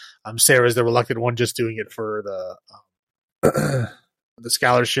FaceTime. Sarah's the reluctant one, just doing it for the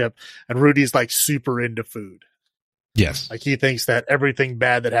scholarship. And Rudy's like super into food. Yes. Like he thinks that everything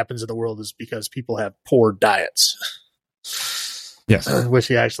bad that happens in the world is because people have poor diets. Yes. Which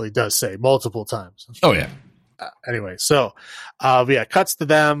he actually does say multiple times. Oh, yeah. Anyway, so, cuts to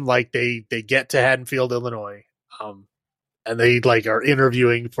them. Like they get to Haddonfield, Illinois. And they like are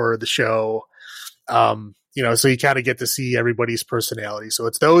interviewing for the show. So you kind of get to see everybody's personality. So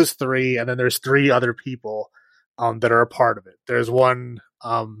it's those three. And then there's three other people, that are a part of it. There's one,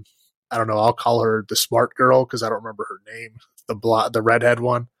 I don't know. I'll call her the smart girl, cause I don't remember her name. The redhead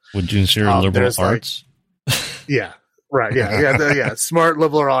one. Would you consider liberal arts? Yeah. Right. Yeah. Smart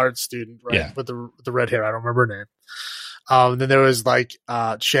liberal arts student. Right. Yeah. With the red hair. I don't remember her name. Then there was like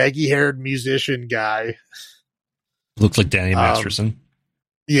shaggy haired musician guy. Looks like Danny Masterson.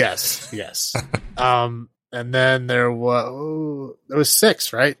 Yes. And then there was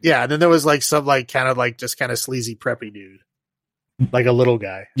six, right? Yeah. And then there was like some like kind of sleazy preppy dude, like a little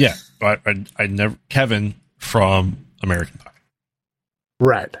guy. Yeah. I never, Kevin from American Pie.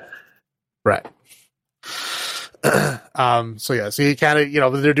 Right. So you kind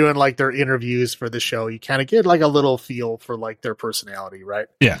of, when they're doing like their interviews for the show, you kind of get like a little feel for like their personality, right?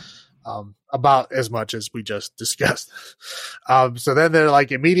 Yeah. About as much as we just discussed. So then they're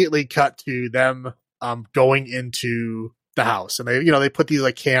like immediately cut to them, going into the house, and they put these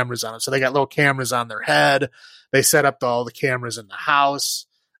like cameras on it. So they got little cameras on their head. They set up all the cameras in the house.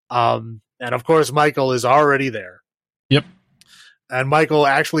 And of course, Michael is already there. Yep. And Michael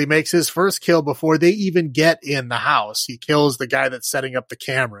actually makes his first kill before they even get in the house. He kills the guy that's setting up the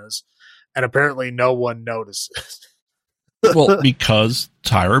cameras, and apparently no one notices. Well, because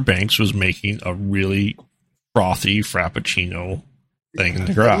Tyra Banks was making a really frothy Frappuccino thing in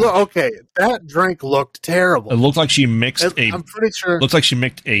the garage. Okay, that drink looked terrible. It looked like she mixed I'm pretty sure. Looks like she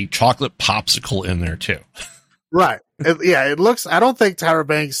mixed a chocolate popsicle in there too. Right. It looks. I don't think Tyra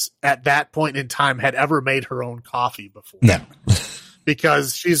Banks at that point in time had ever made her own coffee before. No.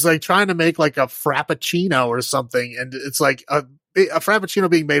 Because she's like trying to make like a Frappuccino or something, and it's like a Frappuccino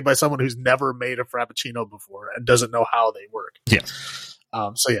being made by someone who's never made a Frappuccino before and doesn't know how they work. Yeah.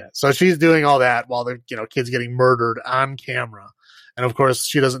 So she's doing all that while the kid's getting murdered on camera, and of course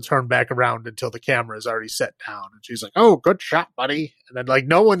she doesn't turn back around until the camera is already set down, and she's like, "Oh, good shot, buddy," and then like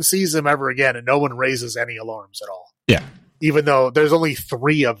no one sees him ever again, and no one raises any alarms at all. Yeah. Even though there's only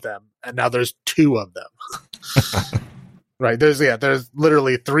 3 of them, and now there's 2 of them. Right. There's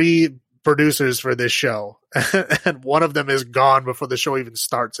literally 3 producers for this show, and one of them is gone before the show even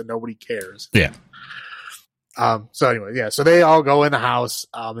starts, and nobody cares. Yeah. So anyway, so they all go in the house,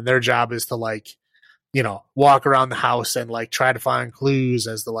 and their job is to like, walk around the house and like try to find clues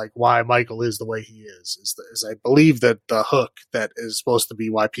as to like why Michael is the way he is I believe that the hook that is supposed to be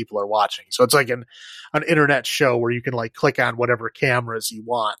why people are watching. So it's like an internet show where you can like click on whatever cameras you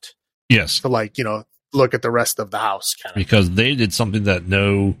want. Yes. To like, look at the rest of the house kind of. Because they did something that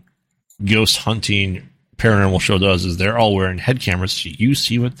no ghost hunting paranormal show does is they're all wearing head cameras. So you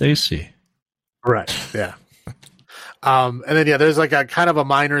see what they see. Right. Yeah. And then there's like a kind of a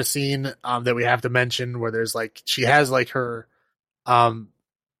minor scene that we have to mention where there's like she has like her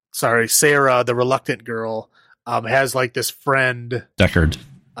Sarah, the reluctant girl, has like this friend Deckard.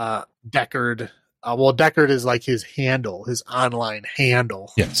 Deckard. Well, Deckard is like his handle, his online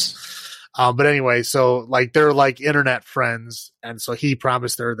handle. Yes. But anyway, so like they're like internet friends, and so he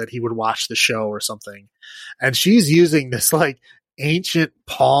promised her that he would watch the show or something. And she's using this like ancient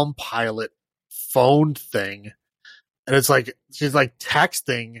Palm Pilot phone thing. And it's like she's like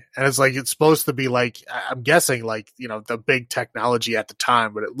texting, and it's like it's supposed to be like I'm guessing like the big technology at the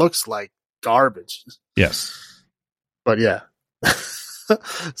time, but it looks like garbage. Yes, but yeah.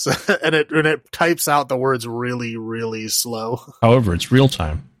 So and it types out the words really really slow. However, it's real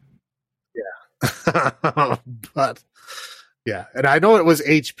time. Yeah, but yeah, and I know it was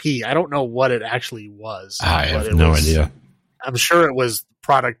HP. I don't know what it actually was. I have no idea. I'm sure it was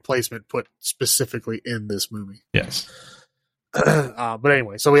product placement put specifically in this movie. Yes. But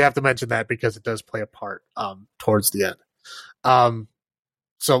anyway, so we have to mention that because it does play a part towards the end.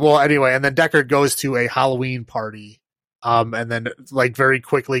 Anyway, and then Deckard goes to a Halloween party, and then like very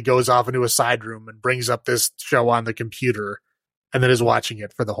quickly goes off into a side room and brings up this show on the computer, and then is watching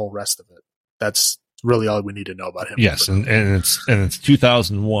it for the whole rest of it. That's really all we need to know about him. Yes, and it's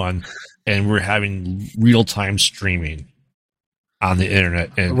 2001, and we're having real time streaming on the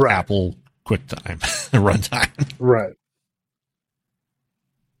internet and right. Apple QuickTime runtime. Right.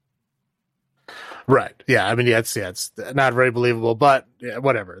 Right. Yeah. I mean, it's not very believable, but yeah,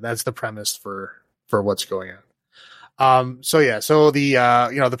 whatever. That's the premise for what's going on. So the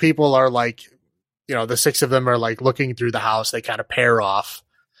the people are like, the six of them are like looking through the house. They kind of pair off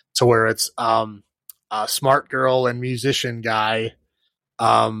to where it's a smart girl and musician guy.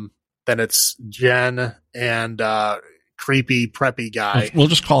 Then it's Jen and creepy preppy guy. We'll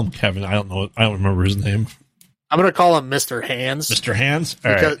just call him Kevin. I don't know. I don't remember his name. I'm going to call him Mr. Hands. Mr. Hands?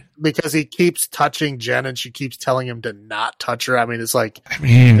 Because he keeps touching Jen and she keeps telling him to not touch her. I mean, it's like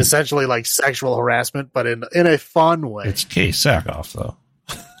essentially like sexual harassment, but in a fun way. It's Kay Sackhoff, though.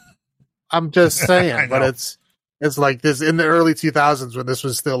 I'm just saying, but it's like this in the early 2000s when this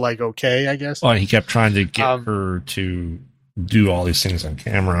was still like okay, I guess. Well, he kept trying to get her to do all these things on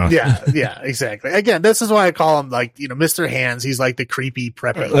camera. Yeah, exactly. Again, this is why I call him like, Mr. Hands. He's like the creepy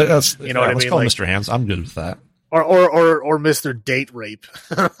preppy. Let's what I mean? Let's call like, Mr. Hands. I'm good with that. Or Mr. Date Rape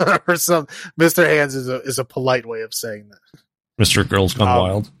or some. Mr. Hands is a polite way of saying that. Mr. Girls Gone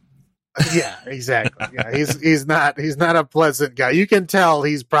Wild. Yeah, exactly. Yeah, he's not a pleasant guy. You can tell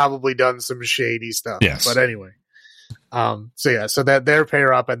he's probably done some shady stuff. Yes. But anyway. So that they're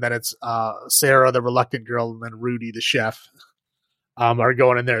pair up, and then it's Sarah, the reluctant girl, and then Rudy, the chef, are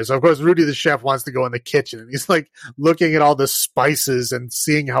going in there. So of course Rudy, the chef, wants to go in the kitchen, and he's like looking at all the spices and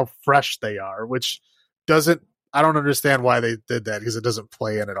seeing how fresh they are, which doesn't. I don't understand why they did that because it doesn't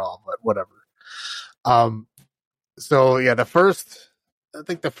play in at all. But whatever. So yeah, the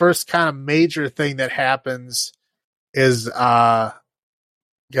first kind of major thing that happens is because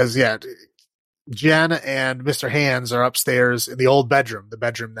Jen and Mr. Hands are upstairs in the old bedroom, the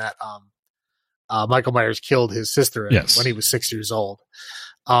bedroom that Michael Myers killed his sister in when he was 6 years old.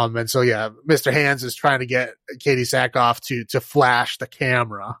 And so Mr. Hands is trying to get Katie Sackhoff to flash the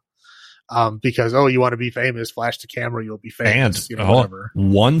camera. Because you want to be famous, flash the camera, you'll be famous. And whatever.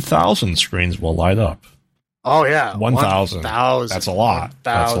 1,000 screens will light up. Oh yeah, 1,000. That's a lot. 1,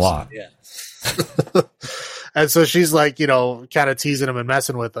 That's a lot. Yeah. And so she's like, kind of teasing him and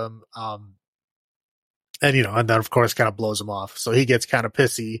messing with him. And then of course kind of blows him off. So he gets kind of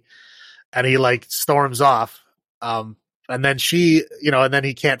pissy, and he like storms off. And then she, and then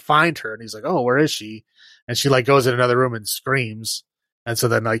he can't find her, and he's like, "Oh, where is she?" And she like goes in another room and screams. And so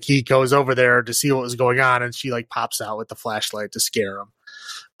then like he goes over there to see what was going on, and she like pops out with the flashlight to scare him.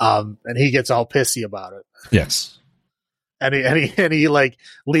 And he gets all pissy about it. Yes. And he like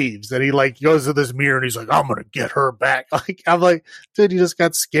leaves, and he like goes to this mirror, and he's like, "I'm going to get her back." Like, I'm like, dude, you just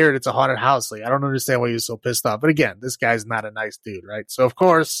got scared. It's a haunted house. Like, I don't understand why you're so pissed off. But again, this guy's not a nice dude, right? So of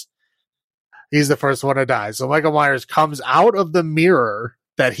course he's the first one to die. So Michael Myers comes out of the mirror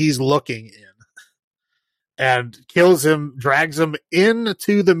that he's looking in and kills him, drags him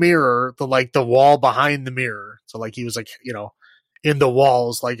into the mirror, the wall behind the mirror. So like he was like, in the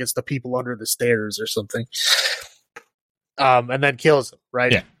walls, like it's the people under the stairs or something. And then kills him,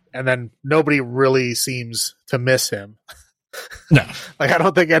 right? Yeah. And then nobody really seems to miss him. No. Like I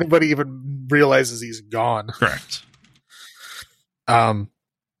don't think anybody even realizes he's gone. Correct.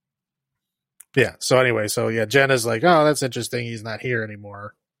 Yeah. So anyway, Jen is like, "Oh, that's interesting. He's not here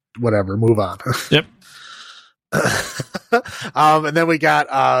anymore." whatever, move on. Yep. And then we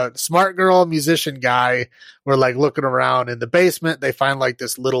got smart girl, musician guy. We're like looking around in the basement. They find like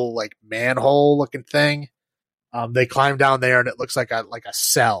this little like manhole looking thing. They climb down there and it looks like a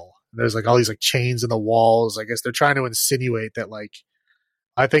cell. There's like all these like chains in the walls. I guess they're trying to insinuate that like,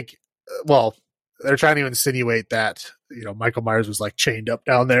 I think, well, they're trying to insinuate that, you know, Michael Myers was like chained up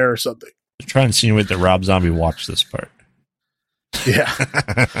down there or something. They're trying to insinuate that Rob Zombie watched this part. Yeah.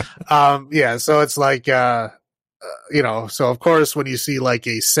 Yeah. So it's like, you know, so of course, when you see like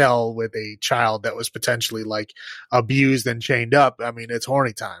a cell with a child that was potentially like abused and chained up, I mean, it's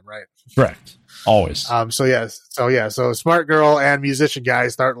horny time, right? Correct. Always. So smart girl and musician guy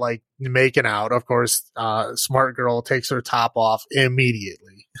start like making out. Of course, smart girl takes her top off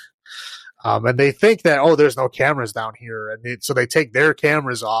immediately. And they think that, oh, there's no cameras down here. And so they take their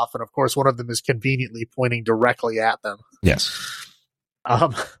cameras off. And of course, one of them is conveniently pointing directly at them. Yes.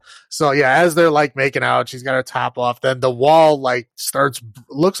 So yeah, as they're like making out, she's got her top off. Then the wall like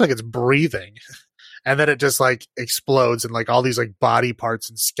looks like it's breathing. And then it just like explodes and like all these like body parts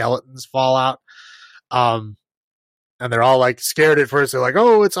and skeletons fall out. And they're all like scared at first. They're like,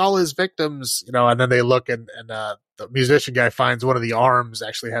 oh, it's all his victims, you know, and then they look and the musician guy finds one of the arms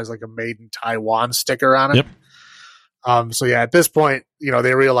actually has like a made in Taiwan sticker on it. Yep. So yeah, at this point, you know,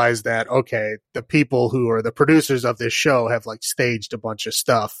 they realize that, okay, the people who are the producers of this show have like staged a bunch of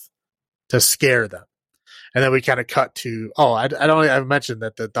stuff to scare them. And then we kind of cut to, I've mentioned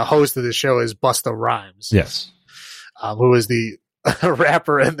that the host of the show is Busta Rhymes. Yes. Who is the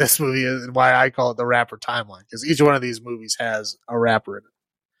rapper in this movie, and why I call it the rapper timeline, because each one of these movies has a rapper in it.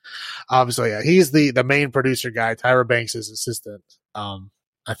 So yeah, he's the main producer guy. Tyra Banks' assistant. I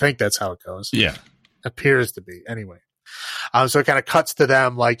think that's how it goes. Yeah. Appears to be. Anyway. So it kind of cuts to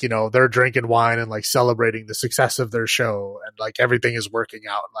them like, you know, they're drinking wine and like celebrating the success of their show and like everything is working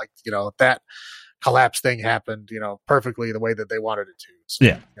out. Like, you know, that collapse thing happened, you know, perfectly the way that they wanted it to. So,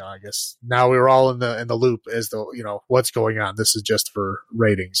 yeah. You know, I guess now we were all in the loop as to, you know, what's going on. This is just for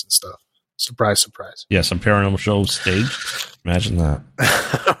ratings and stuff. Surprise, surprise. Yeah, some paranormal show staged. Imagine that.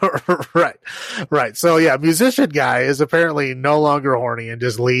 Right. So yeah, musician guy is apparently no longer horny and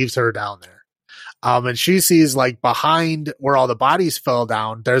just leaves her down there. And she sees like behind where all the bodies fell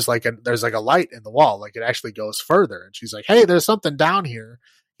down, there's like a light in the wall, like it actually goes further. And she's like, hey, there's something down here.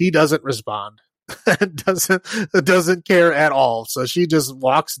 He doesn't respond. doesn't care at all. So she just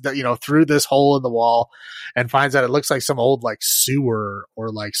walks, you know, through this hole in the wall and finds out it looks like some old like sewer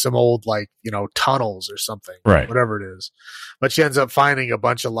or like some old like, you know, tunnels or something, right? Whatever it is. But she ends up finding a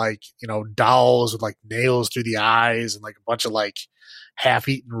bunch of like, you know, dolls with like nails through the eyes and like a bunch of like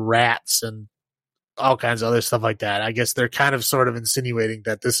half-eaten rats and all kinds of other stuff like that. I guess they're kind of sort of insinuating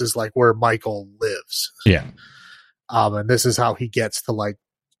that this is like where Michael lives. Yeah. And this is how he gets to like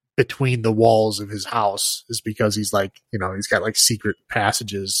between the walls of his house is because he's like, you know, he's got like secret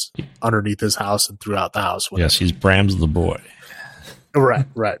passages underneath his house and throughout the house. Yes, he's Bram's the boy. Right.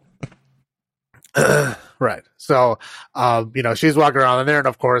 Right. So, you know, she's walking around in there and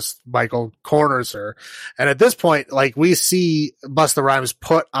of course Michael corners her. And at this point, like we see Busta Rhymes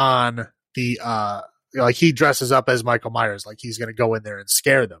put on the, like he dresses up as Michael Myers, like he's going to go in there and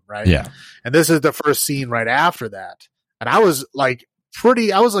scare them. Right. Yeah. And this is the first scene right after that. And I was like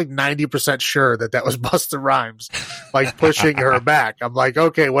 90% sure that was Busta Rhymes, like pushing her back. I'm like,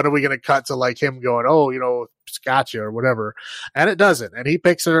 okay, when are we going to cut to like him going, oh, you know, gotcha or whatever. And it doesn't. And he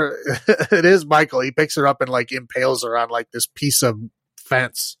picks her. It is Michael. He picks her up and like impales her on like this piece of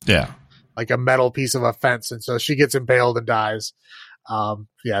fence. Yeah. Like a metal piece of a fence. And so she gets impaled and dies.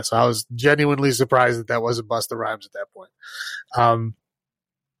 Yeah. So I was genuinely surprised that wasn't Busta Rhymes at that point.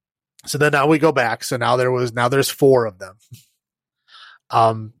 So then now we go back. So now there's 4 of them.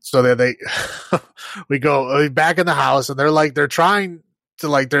 So then we go back in the house and they're trying to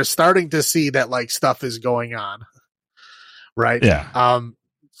like, they're starting to see that like stuff is going on. Right. Yeah.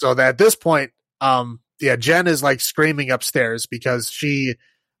 So that at this point, Jen is like screaming upstairs because she,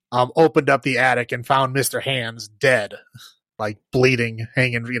 opened up the attic and found Mr. Hands dead, like bleeding,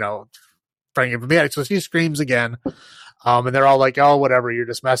 hanging, you know, from the attic. So she screams again. And they're all like, oh, whatever, you're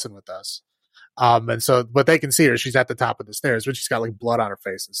just messing with us. And so, but they can see her. She's at the top of the stairs, but she's got like blood on her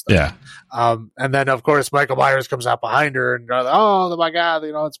face and stuff. Yeah. And then of course, Michael Myers comes out behind her and they're like, oh my God,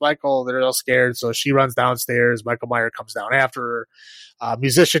 you know, it's Michael. They're all scared. So she runs downstairs. Michael Myers comes down after her.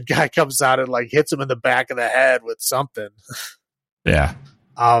 Musician guy comes out and like hits him in the back of the head with something. Yeah.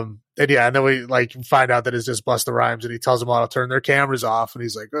 And then we like find out that it's just Busta Rhymes and he tells them all to turn their cameras off. And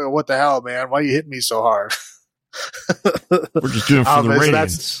he's like, oh, what the hell, man? Why are you hitting me so hard? We're just doing it for the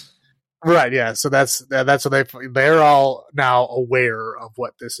ratings. Right, yeah. So that's what they're all now aware of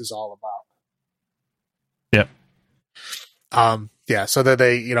what this is all about. Yep. Yeah. So that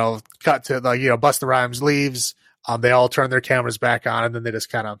they, cut to Busta Rhymes leaves. They all turn their cameras back on, and then they just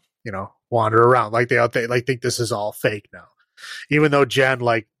kind of, wander around like they think this is all fake now, even though Jen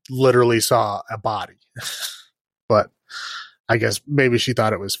literally saw a body, but I guess maybe she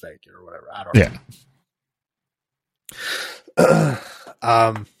thought it was fake or whatever. I don't know.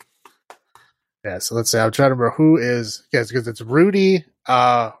 Yeah. Yeah, so let's say I'm trying to remember who is, because it's Rudy,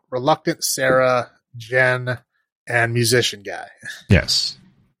 Reluctant Sarah, Jen, and Musician Guy. Yes.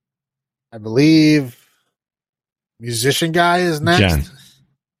 I believe Musician Guy is next.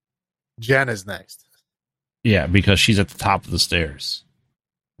 Jen is next. Yeah, because she's at the top of the stairs.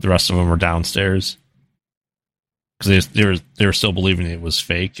 The rest of them are downstairs. Because they were still believing it was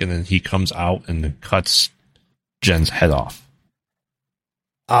fake, and then he comes out and then cuts Jen's head off.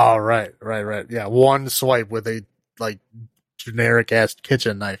 Oh, right. Yeah, one swipe with a generic ass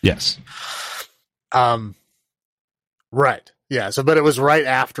kitchen knife. Yes. Right. Yeah. So, but it was right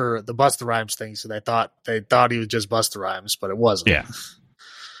after the Busta Rhymes thing, so they thought he was just Busta Rhymes, but it wasn't. Yeah.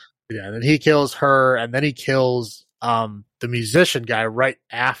 Yeah. And then he kills her, and then he kills the Musician Guy right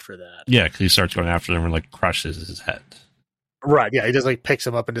after that. Yeah, because he starts going after them and crushes his head. Right. Yeah. He just picks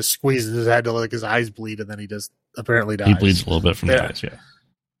him up and just squeezes his head till his eyes bleed, and then he just apparently dies. He bleeds a little bit from the eyes. Yeah.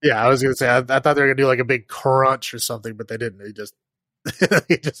 Yeah, I was gonna say I thought they were gonna do a big crunch or something, but they didn't. He just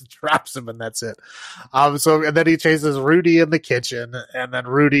he just drops him and that's it. So and then he chases Rudy in the kitchen, and then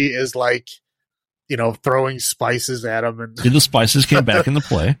Rudy is throwing spices at him, and the spices came back into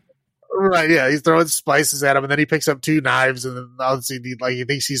play. Right, yeah, he's throwing spices at him, and then he picks up two knives, and then obviously he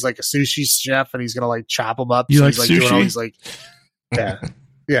thinks he's a sushi chef, and he's gonna chop them up. You so like he's sushi? Doing all these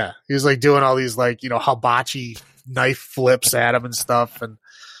yeah, he's doing all these hibachi knife flips at him and stuff, and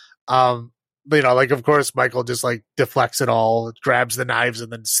of course Michael just deflects it all, grabs the knives,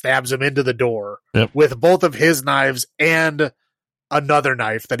 and then stabs him into the door with both of his knives and another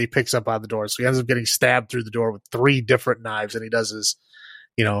knife that he picks up on the door. So he ends up getting stabbed through the door with 3 different knives, and he does his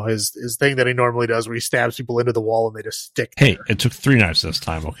his thing that he normally does where he stabs people into the wall and they just stick there. Hey, it took 3 knives this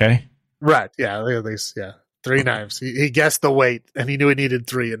time, okay? Right, yeah, at least, yeah. 3 knives. He guessed the weight, and he knew he needed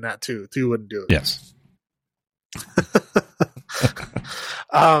 3 and not 2. 2 wouldn't do it. Yes.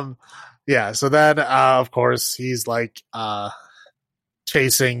 Yeah, so then of course he's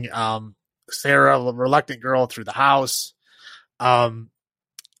chasing Sarah, the reluctant girl, through the house.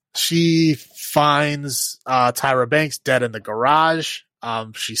 She finds Tyra Banks dead in the garage.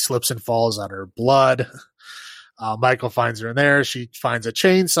 She slips and falls on her blood. Michael finds her in there. She finds a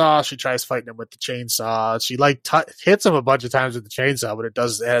chainsaw. She tries fighting him with the chainsaw. She hits him a bunch of times with the chainsaw, but it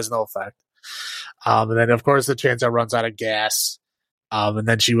has no effect. And then of course the chainsaw runs out of gas. And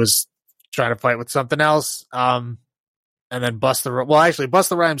then she was trying to fight with something else. And then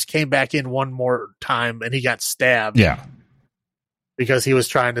Busta Rhymes came back in one more time, and he got stabbed. Yeah. Because he was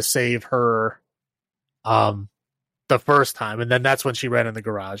trying to save her the first time, and then that's when she ran in the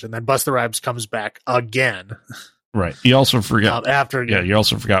garage, and then Busta Rhymes comes back again. Right. You also forgot you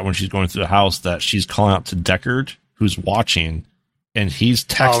also forgot when she's going through the house that she's calling out to Deckard, who's watching, and he's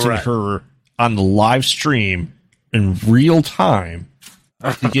texting her on the live stream in real time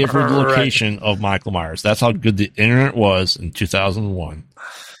to give her the location of Michael Myers. That's how good the internet was in 2001.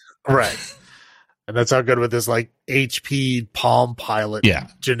 Right. And that's how good with this HP Palm Pilot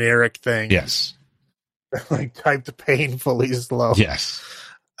generic thing. Yes. Typed painfully slow. Yes.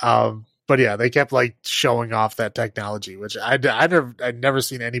 But yeah, they kept showing off that technology, which I'd never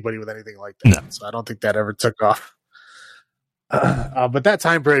seen anybody with anything like that. No. So I don't think that ever took off. But that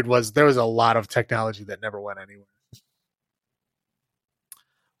time period there was a lot of technology that never went anywhere.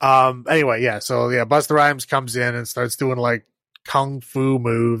 Anyway, yeah. So yeah, Busta Rhymes comes in and starts doing kung fu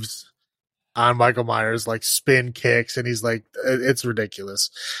moves on Michael Myers, spin kicks, and he's it's ridiculous.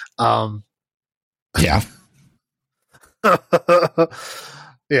 Yeah.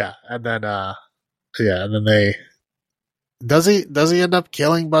 Yeah, and then they does he end up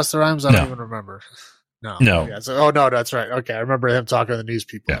killing Busta Rhymes? I don't even remember. No. Yeah, so no, that's right. Okay, I remember him talking to the news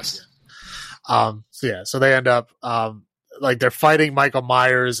people. Yes. So they end up they're fighting Michael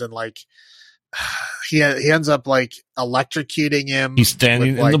Myers, and he ends up electrocuting him. He's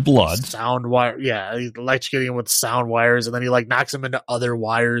standing in the blood. Sound wire. Yeah, he's electrocuting him with sound wires, and then he knocks him into other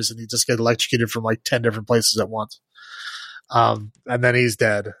wires, and he just gets electrocuted from 10 different places at once. And then he's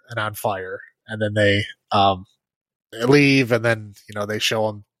dead and on fire. And then they leave, and then they show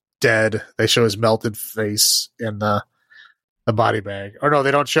him dead. They show his melted face in the the body bag. Or no,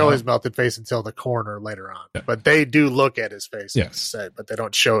 they don't show No. his melted face until the coroner later on. Yeah. But they do look at his face, Yes. like you said, but they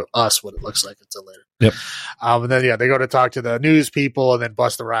don't show us what it looks like until later. Yep. And then they go to talk to the news people, and then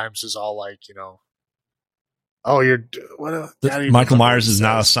Busta Rhymes is all like, oh, you're what? Michael Myers is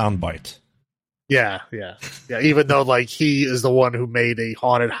not a soundbite. Yeah. Even though like he is the one who made a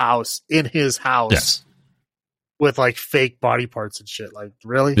haunted house in his house, Yes. with like fake body parts and shit. Like,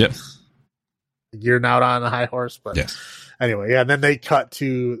 really? Yep. You're not on a high horse, but Yes. anyway, yeah. And then they cut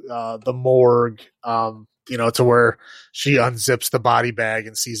to the morgue, to where she unzips the body bag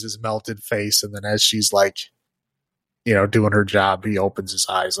and sees his melted face, and then as she's like, doing her job, he opens his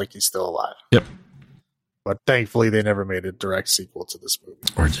eyes like he's still alive. Yep. But thankfully, they never made a direct sequel to this movie.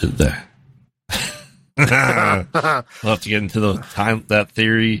 Or did they? We'll have to get into that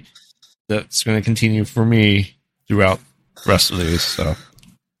theory that's going to continue for me throughout the rest of these. So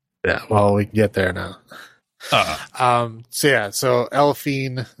yeah, well, we can get there now. So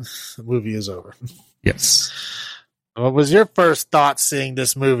Elfine, the movie is over. Yes. What was your first thought seeing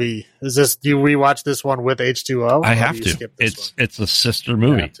this movie? Is this, do you rewatch this one with H2O? I have to. It's a sister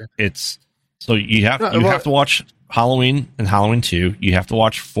movie. You have to watch Halloween and Halloween 2. You have to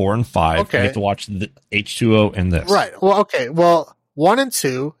watch 4 and 5. Okay. You have to watch the H2O and this. Right. Well, okay. Well, 1 and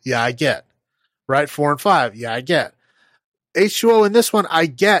 2, yeah, I get. Right? 4 and 5, yeah, I get. H2O in this one, I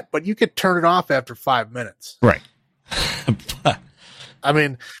get, but you could turn it off after 5 minutes. Right. I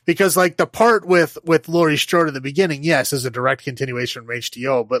mean, because like the part with Laurie Strode at the beginning, yes, is a direct continuation from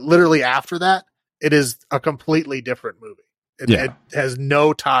H2O, but literally after that, it is a completely different movie. It has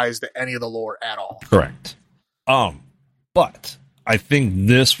no ties to any of the lore at all. Correct. But I think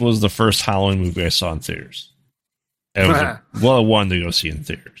this was the first Halloween movie I saw in theaters. It was I wanted to go see in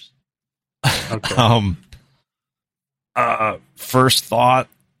theaters. Okay. First thought,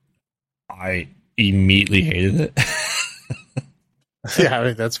 I immediately hated it. Yeah, I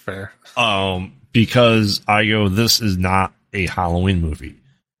mean, that's fair. Because I go, this is not a Halloween movie.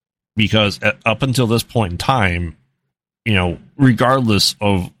 Because up until this point in time, regardless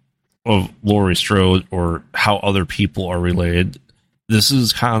of Laurie Strode or how other people are related, this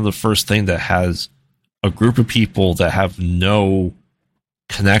is kind of the first thing that has a group of people that have no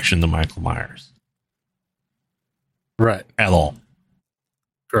connection to Michael Myers. Right. At all.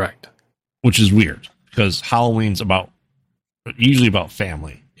 Correct. Which is weird because Halloween's usually about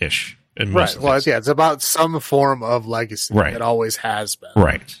family-ish. Right. Well, yeah, it's about some form of legacy. Right. It always has been.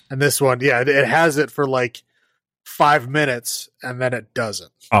 Right. And this one, yeah, it has it for like 5 minutes and then it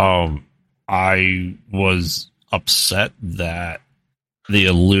doesn't. I was upset that they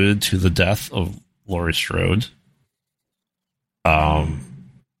alluded to the death of Laurie Strode. But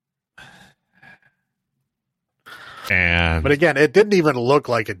again, it didn't even look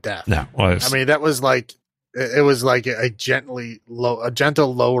like a death. No, I mean, that was like it was like a gentle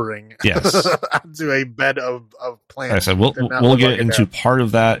lowering, yes, onto a bed of plants. Like I said we'll get into part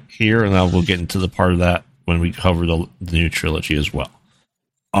of that here, and then we'll get into the part of that when we cover the new trilogy as well.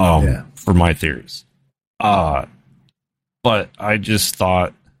 For my theories, but I just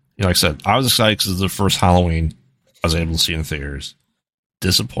thought, like I said, I was excited because it's the first Halloween I was able to see in theaters.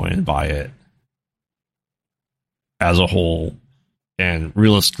 Disappointed by it as a whole, and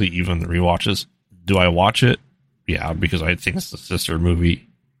realistically, even the rewatches. Do I watch it? Yeah, because I think it's the sister movie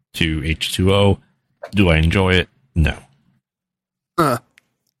to H2O. Do I enjoy it? No. I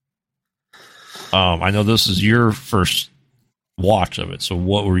know this is your first watch of it, so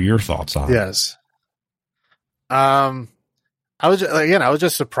what were your thoughts on it? Yes. I was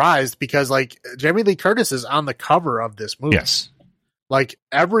just surprised because like Jamie Lee Curtis is on the cover of this movie. Yes. Like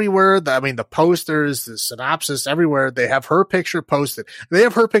everywhere, the posters, the synopsis, everywhere, they have her picture posted. They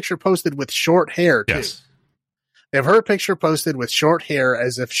have her picture posted with short hair, too. Yes. They have her picture posted with short hair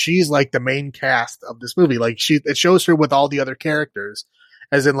as if she's like the main cast of this movie. Like it shows her with all the other characters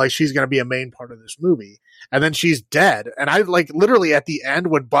as in like she's going to be a main part of this movie. And then she's dead. And I like literally at the end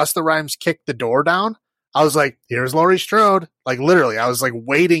when Busta Rhymes kicked the door down, I was like, here's Laurie Strode. Like literally, I was like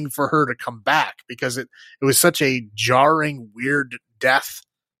waiting for her to come back because it was such a jarring, weird death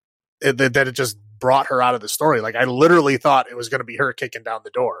that it just brought her out of the story. Like I literally thought it was going to be her kicking down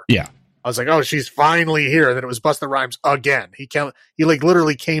the door. Yeah. I was like, oh, she's finally here. And then it was Busta Rhymes again. He like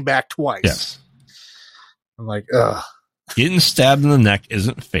literally came back twice. Yes. I'm like, ugh. Getting stabbed in the neck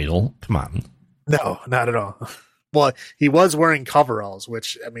isn't fatal. Come on. No, not at all. Well, he was wearing coveralls,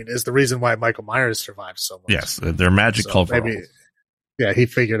 which I mean is the reason why Michael Myers survived so much. Yes, they're magic coveralls. Maybe, yeah, he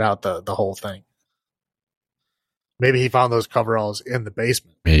figured out the whole thing. Maybe he found those coveralls in the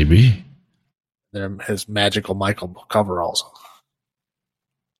basement. Maybe. They're his magical Michael coveralls.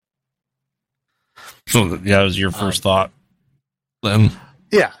 So, yeah, that was your first thought? Then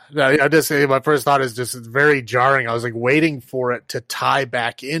Yeah, I just say my first thought is just very jarring. I was like waiting for it to tie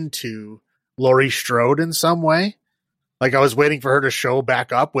back into Laurie Strode in some way. Like I was waiting for her to show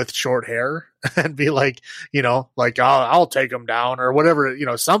back up with short hair and be like, like I'll take him down or whatever,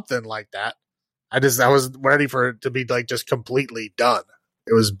 something like that. I was ready for it to be like just completely done.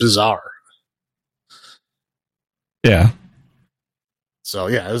 It was bizarre. yeah. So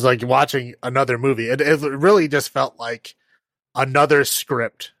yeah, it was like watching another movie. It really just felt like another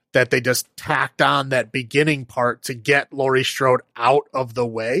script that they just tacked on that beginning part to get Laurie Strode out of the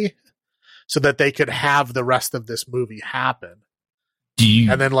way so that they could have the rest of this movie happen.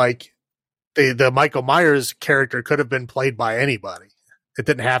 And then like the Michael Myers character could have been played by anybody. It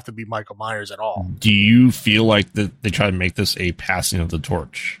didn't have to be Michael Myers at all. Do you feel like that they try to make this a passing of the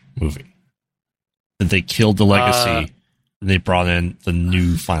torch movie? That they killed the legacy and they brought in the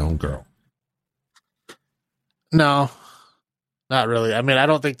new final girl? No, not really. I mean, I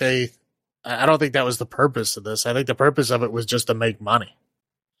don't think that was the purpose of this. I think the purpose of it was just to make money.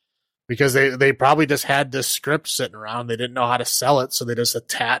 Because they probably just had this script sitting around. They didn't know how to sell it, so they just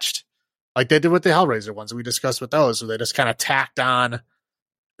attached, like they did with the Hellraiser ones that we discussed with those, so they just kind of tacked on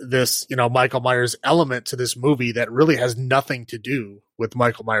this, Michael Myers element to this movie that really has nothing to do with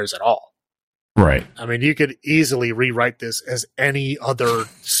Michael Myers at all. Right. I mean, you could easily rewrite this as any other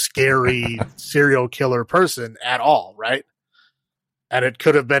scary serial killer person at all, right? And it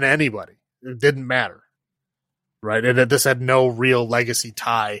could have been anybody. It didn't matter. Right. And this had no real legacy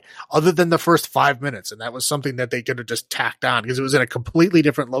tie other than the first 5 minutes. And that was something that they could have just tacked on because it was in a completely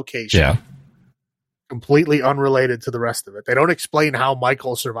different location. Yeah. Completely unrelated to the rest of it. They don't explain how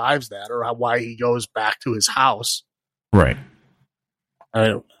Michael survives that or why he goes back to his house. Right.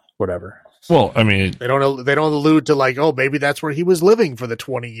 Whatever. Well, I mean, they don't allude to like, oh, maybe that's where he was living for the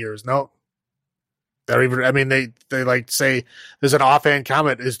 20 years. No. They don't even, I mean, they like say there's an offhand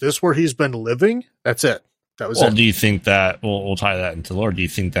comment. Is this where he's been living? That's it. That was it. Do you think that we'll tie that into lore? Do you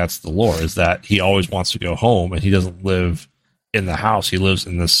think that's the lore? Is that he always wants to go home and he doesn't live in the house? He lives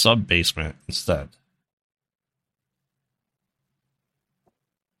in the sub basement instead.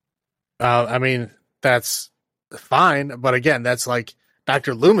 I mean, that's fine, but again, that's like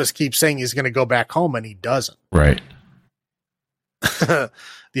Dr. Loomis keeps saying he's going to go back home and he doesn't. Right.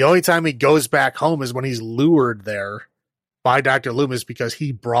 The only time he goes back home is when he's lured there by Dr. Loomis because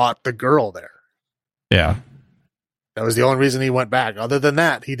he brought the girl there. Yeah. That was the only reason he went back. Other than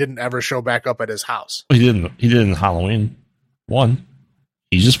that, he didn't ever show back up at his house. He didn't in Halloween 1.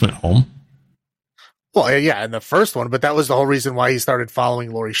 He just went home. Well, yeah, in the first one, but that was the whole reason why he started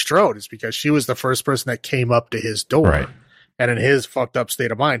following Laurie Strode is because she was the first person that came up to his door. Right. And in his fucked up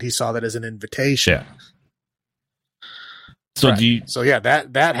state of mind, he saw that as an invitation. Yeah. So right. So yeah,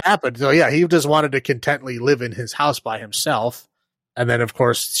 that happened. So yeah, he just wanted to contently live in his house by himself. And then, of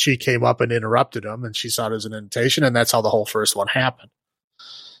course, she came up and interrupted him, and she saw it as an invitation, and that's how the whole first one happened.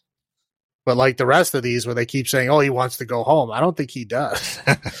 But like the rest of these, where they keep saying, oh, he wants to go home, I don't think he does.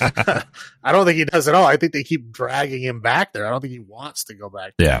 I don't think he does at all. I think they keep dragging him back there. I don't think he wants to go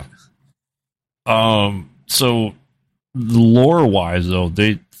back there. Yeah. So lore-wise, though,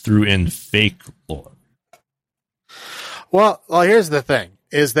 they threw in fake lore. Well, here's the thing.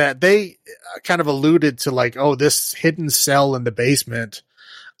 Is that they kind of alluded to like, oh, this hidden cell in the basement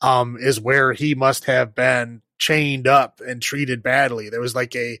is where he must have been chained up and treated badly. There was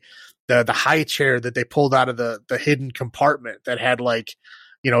like the high chair that they pulled out of the hidden compartment that had like,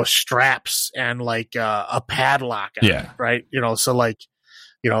 straps and like a padlock on it, right? So like,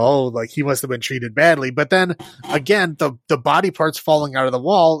 oh, like he must have been treated badly. But then again, the body parts falling out of the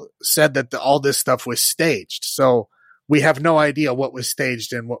wall said that all this stuff was staged. So we have no idea what was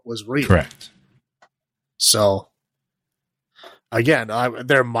staged and what was real. Correct. So, again,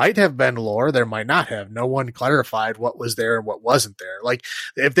 there might have been lore. There might not have. No one clarified what was there and what wasn't there. Like,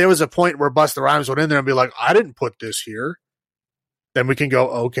 if there was a point where Busta Rhymes went in there and be like, I didn't put this here, then we can go,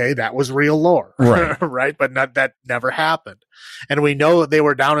 okay, that was real lore. Right. Right? But that never happened. And we know they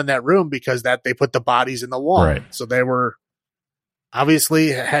were down in that room because they put the bodies in the wall. Right. So they were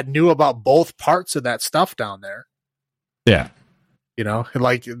obviously knew about both parts of that stuff down there. Yeah.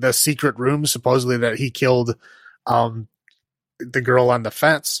 Like the secret room, supposedly that he killed the girl on the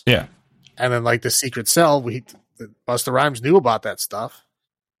fence. Yeah. And then like the secret cell, Busta Rhymes knew about that stuff.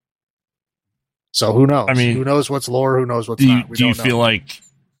 So who knows? I mean, who knows what's lore? Who knows what's not? Do you feel like,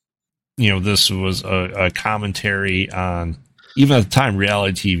 this was a commentary on, even at the time,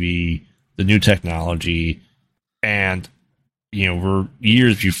 reality TV, the new technology, and, we're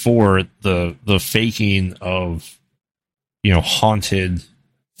years before the faking of, haunted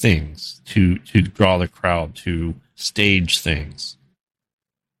things to draw the crowd, to stage things.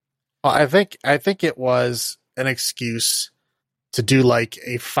 Well, I think it was an excuse to do like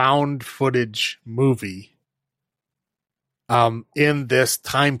a found footage movie in this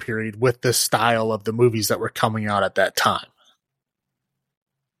time period with the style of the movies that were coming out at that time.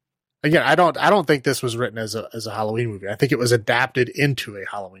 Again, I don't think this was written as a Halloween movie. I think it was adapted into a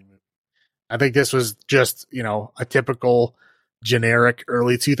Halloween movie. I think this was just, a typical generic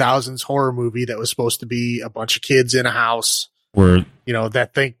early 2000s horror movie that was supposed to be a bunch of kids in a house Where,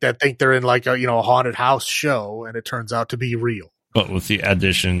 that think they're in like a haunted house show, and it turns out to be real. but with the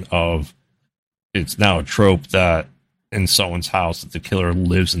addition of, it's now a trope that in someone's house that the killer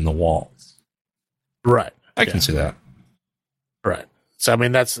lives in the walls. Right. I can see that. Right. So I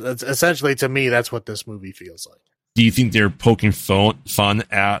mean, that's essentially, to me, that's what this movie feels like. Do you think they're poking fun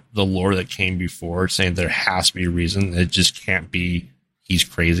at the lore that came before, saying there has to be a reason? It just can't be he's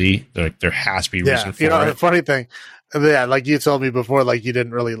crazy. There has to be a reason for it. The funny thing, like you told me before, like you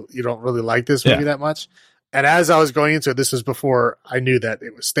don't really like this movie that much. And as I was going into it, this was before I knew that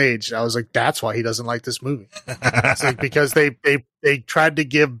it was staged. I was like, that's why he doesn't like this movie. It's like because they tried to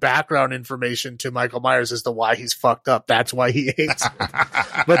give background information to Michael Myers as to why he's fucked up. That's why he hates it.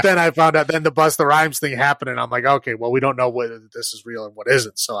 But then I found out then the Busta Rhymes thing happened, and I'm like, okay, well, we don't know whether this is real and what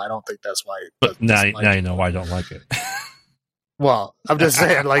isn't. So I don't think that's why. But now you know why I don't like it. Well, I'm just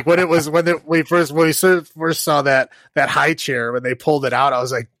saying, like when we first saw that high chair, when they pulled it out, I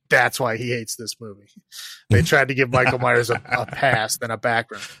was like, that's why he hates this movie. They tried to give Michael Myers a pass than a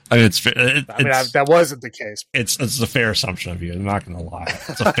background. I mean, that wasn't the case. It's a fair assumption of you. I'm not going to lie.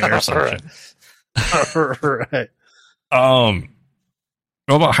 It's a fair assumption. Right.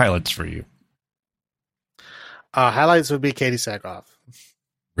 What about highlights for you? Highlights would be Katie Sackhoff.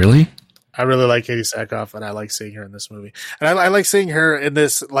 Really? I really like Katie Sackhoff, and I like seeing her in this movie. And I like seeing her in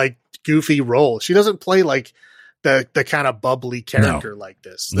this like goofy role. She doesn't play like the kind of bubbly character like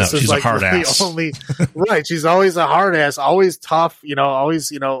this. This is she's like a hard really ass. Only right. She's always a hard ass, always tough. Always.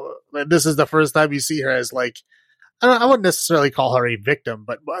 This is the first time you see her as like, I wouldn't necessarily call her a victim,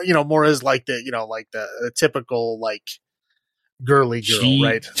 but more as like the typical like girly girl,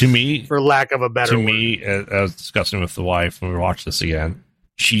 right? To me, for lack of a better word. Me, I was discussing with the wife when we watched this again.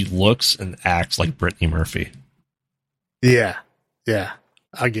 She looks and acts like Brittany Murphy. Yeah.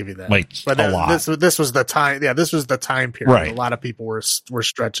 I'll give you that. But a lot. This was the time. Yeah, this was the time period. Right. A lot of people were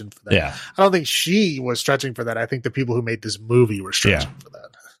stretching for that. Yeah. I don't think she was stretching for that. I think the people who made this movie were stretching for that.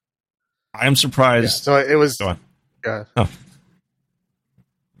 I'm surprised. Yeah, so it was. Go on.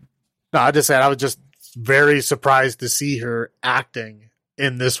 No, I just said I was just very surprised to see her acting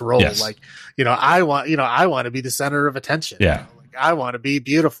in this role. Yes. Like, I want to be the center of attention. Yeah. Like, I want to be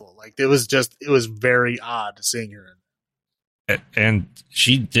beautiful. Like it was very odd seeing her in. And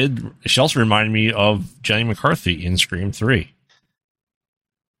she also reminded me of Jenny McCarthy in Scream 3.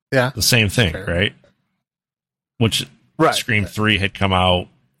 Yeah. The same thing, right? Which Scream 3 had come out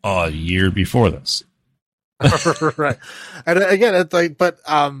a year before this. Right. And again, it's like, but,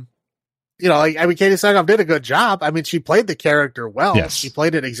 Katie Sackhoff did a good job. I mean, she played the character well. Yes. She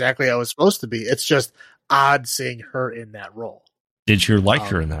played it exactly how it was supposed to be. It's just odd seeing her in that role. Did you like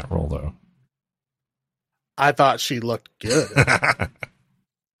her in that role, though? I thought she looked good,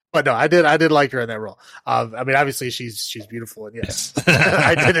 but no, I did like her in that role. I mean, obviously she's beautiful, and yes,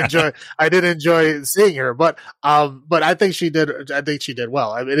 I did enjoy seeing her, but I think she did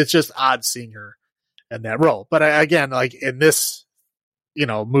well. I mean, it's just odd seeing her in that role. But again, like in this,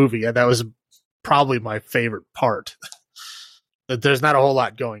 movie, that was probably my favorite part. That there's not a whole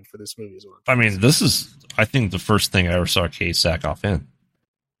lot going for this movie as well. I mean, this is, I think, the first thing I ever saw Katie Sackhoff in.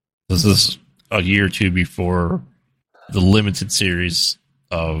 This is a year or two before the limited series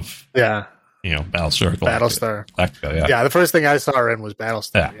of Battlestar Galactica. Yeah, the first thing I saw her in was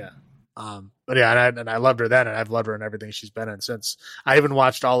Battlestar. Yeah. But yeah, and I loved her then, and I've loved her in everything she's been in since. I even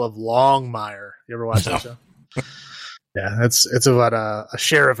watched all of Longmire. You ever watch that show? Yeah, it's about a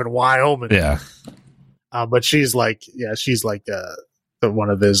sheriff in Wyoming. Yeah. But she's like the one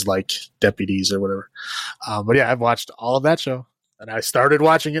of his like deputies or whatever. But yeah, I've watched all of that show. And I started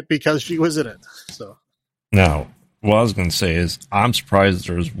watching it because she was in it. So now, what I was going to say is, I'm surprised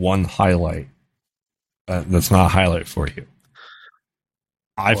there's one highlight that's not a highlight for you.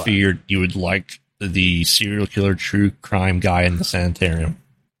 I figured you would like the serial killer true crime guy in the sanitarium.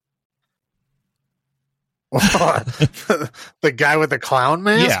 The guy with the clown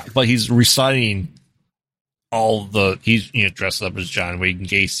mask? Yeah, but he's reciting he's dressed up as John Wayne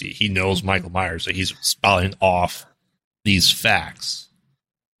Gacy. He knows Michael Myers, so he's spouting off these facts.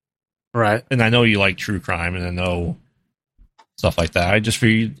 Right. And I know you like true crime, and I know stuff like that. I just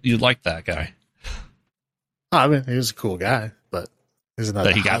figured you'd like that guy. I mean, he was a cool guy, but isn't that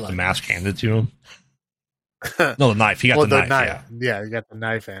That he got the mask handed to him. No, the knife. He got the knife. Yeah, he got the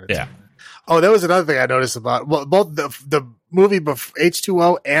knife handed to Yeah. him. Oh, that was another thing I noticed about both the movie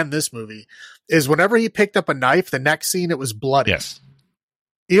H2O and this movie is whenever he picked up a knife, the next scene it was bloody. Yes.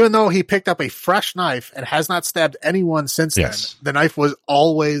 Even though he picked up a fresh knife and has not stabbed anyone since then, the knife was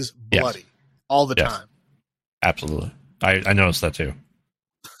always bloody all the time. Absolutely. I noticed that too.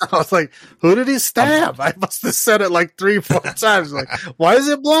 I was like, who did he stab? I must have said it like 3-4 times. Like, why is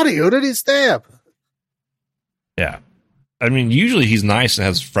it bloody? Who did he stab? Yeah. I mean, usually he's nice and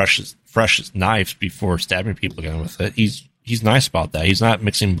has fresh knives before stabbing people again with it. He's nice about that. He's not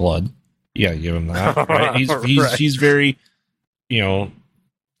mixing blood. Yeah, give him that. Right? He's very,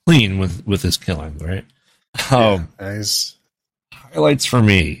 clean with his killing, right? Nice. Highlights for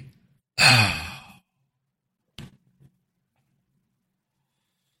me.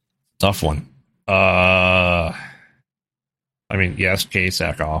 Tough one. I mean, yes, Kay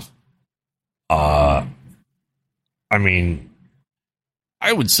Sackhoff. I mean,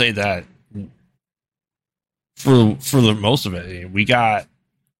 I would say that for the most of it, we got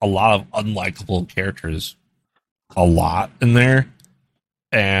a lot of unlikable characters, a lot in there,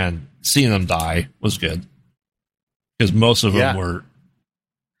 and seeing them die was good because most of them were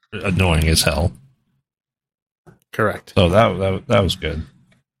annoying as hell. Correct. So that was good.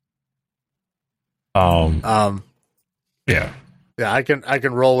 Yeah. Yeah, I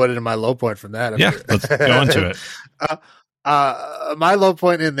can roll with it in my low point from that. Yeah, let's go into it. My low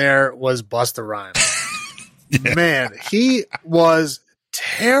point in there was Busta Rhymes. Yeah. Man, he was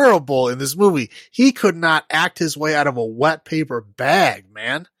terrible in this movie. He could not act his way out of a wet paper bag,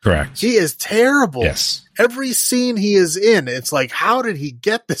 man. Correct. He is terrible. Yes. Every scene he is in, it's like, how did he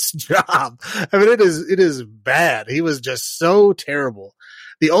get this job? I mean, it is bad. He was just so terrible.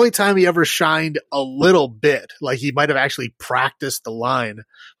 The only time he ever shined a little bit, like he might have actually practiced the line,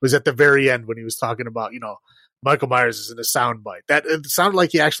 was at the very end when he was talking about, Michael Myers is in a soundbite. That it sounded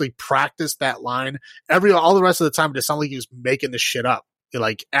like he actually practiced that line. All the rest of the time, it just sounded like he was making this shit up,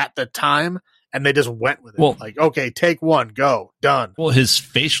 like at the time, and they just went with it. Well, like, okay, take one, go, done. Well, his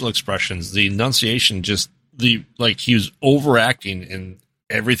facial expressions, the enunciation, he was overacting in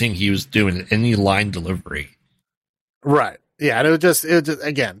everything he was doing, any line delivery. Right. Yeah, and it was just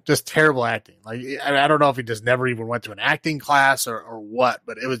again, just terrible acting. Like, I don't know if he just never even went to an acting class or what,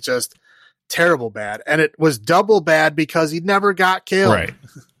 but it was just terrible bad. And it was double bad because he never got killed. Right.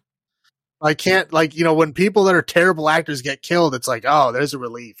 When people that are terrible actors get killed, it's like, oh, there's a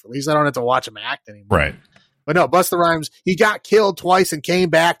relief. At least I don't have to watch him act anymore. Right. But no, Busta Rhymes, he got killed twice and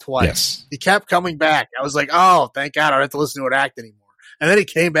came back twice. Yes. He kept coming back. I was like, oh, thank God I don't have to listen to it act anymore. And then he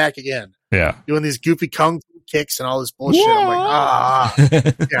came back again. Yeah. Doing these goofy kung fu kicks and all this bullshit. I'm like,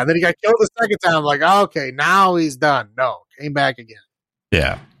 yeah. And then he got killed the second time. I'm like, okay, now he's done. No, came back again.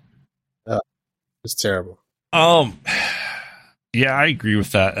 Yeah. It's terrible. Yeah, I agree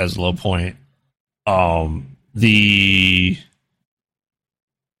with that as a low point. I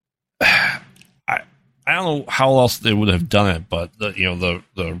don't know how else they would have done it, but the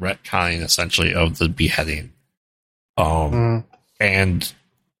retconning essentially of the beheading. And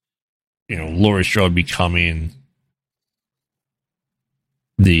Laurie Strode becoming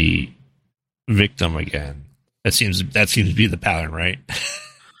the victim again. That seems to be the pattern, right?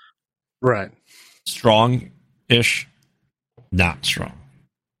 Right. Strong-ish, not strong.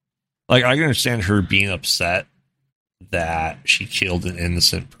 Like, I can understand her being upset that she killed an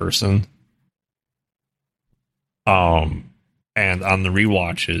innocent person. And on the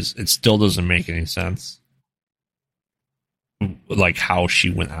rewatches, it still doesn't make any sense. Like how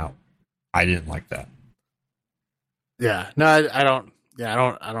she went out. I didn't like that. Yeah. No, I don't.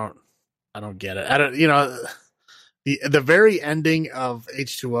 Yeah, I don't get it. I don't. The very ending of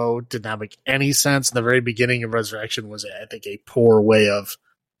H2O did not make any sense. The very beginning of Resurrection was, I think, a poor way of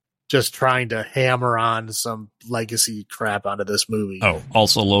just trying to hammer on some legacy crap onto this movie. Oh,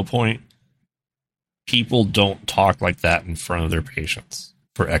 also low point. People don't talk like that in front of their patients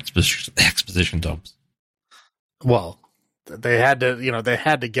for exposition dumps. Well, they had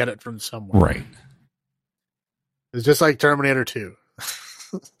to get it from somewhere. Right. It's just like Terminator 2.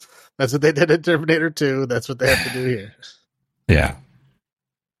 That's what they did in Terminator 2. That's what they have to do here. Yeah.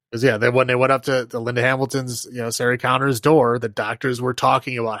 Because when they went up to Linda Hamilton's, Sarah Connor's door, the doctors were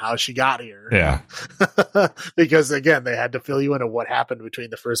talking about how she got here. Yeah. Because again, they had to fill you into what happened between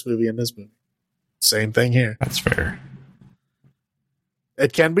the first movie and this movie. Same thing here. That's fair.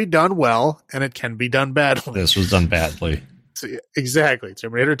 It can be done well, and it can be done badly. This was done badly. So, exactly.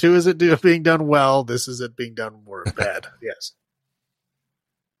 Terminator 2 is it being done well. This is it being done bad. Yes.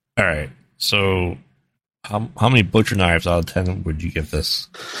 All right. So How many butcher knives out of 10 would you give this?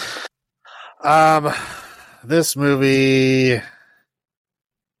 This movie,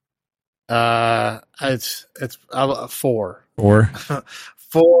 it's 4. 4?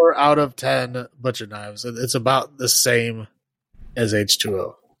 4 out of 10 butcher knives. It's about the same as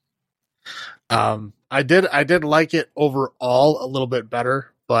H2O. I did like it overall a little bit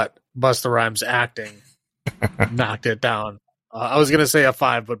better, but Busta Rhymes' acting knocked it down. I was gonna say a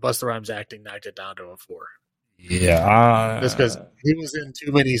 5, but Busta Rhymes' acting knocked it down to a 4. Yeah, just because he was in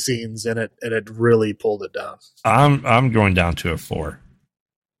too many scenes and it really pulled it down. I'm going down to a 4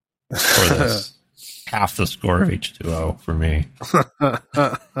 for this. Half the score of H2O for me.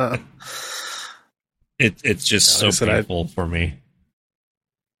 It's just so painful for me.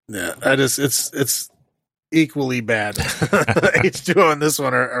 Yeah, it's equally bad. H2O and this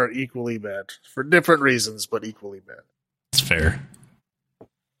one are equally bad for different reasons, but equally bad. It's fair.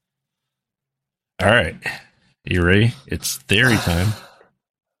 All right. You ready? It's theory time.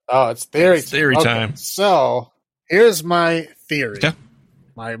 Oh, it's theory time. So here's my theory. Okay.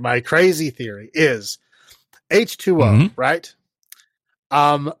 My crazy theory is H2O, right?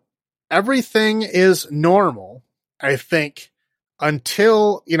 Everything is normal, I think,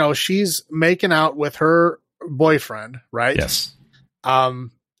 until, she's making out with her boyfriend, right? Yes.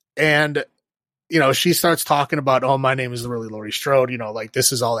 And she starts talking about, oh, my name is really Laurie Strode, like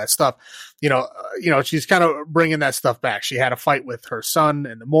this is all that stuff. She's kind of bringing that stuff back. She had a fight with her son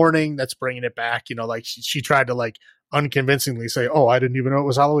in the morning. That's bringing it back. Like she tried to like unconvincingly say, oh, I didn't even know it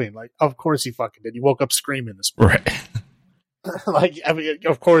was Halloween. Like, of course you fucking did. You woke up screaming this morning. Right. Like, I mean,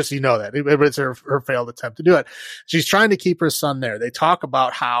 of course you know that. It's her failed attempt to do it. She's trying to keep her son there. They talk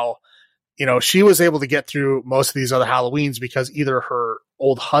about how, she was able to get through most of these other Halloweens because either her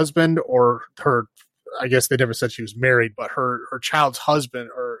old husband or I guess they never said she was married, but her child's husband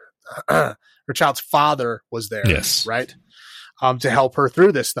or her child's father was there. Yes. Right. To help her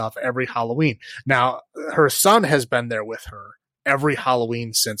through this stuff every Halloween. Now, her son has been there with her every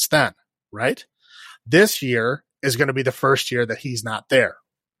Halloween since then. Right. This year is going to be the first year that he's not there.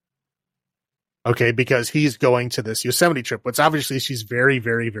 Okay, because he's going to this Yosemite trip, which obviously she's very,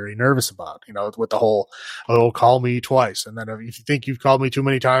 very, very nervous about, with the whole, oh, call me twice. And then if you think you've called me too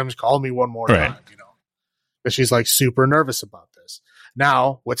many times, call me one more time, But she's like super nervous about this.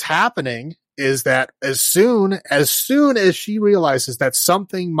 Now, what's happening is that as soon as she realizes that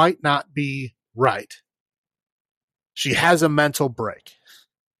something might not be right, she has a mental break.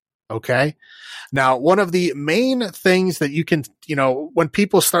 Okay. Now, one of the main things that you can, when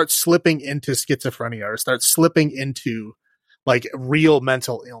people start slipping into schizophrenia or start slipping into like real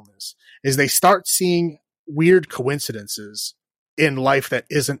mental illness is they start seeing weird coincidences in life that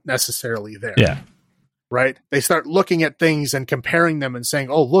isn't necessarily there. Yeah. Right. They start looking at things and comparing them and saying,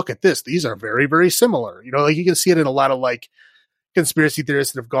 oh, look at this. These are very, very similar. Like you can see it in a lot of like conspiracy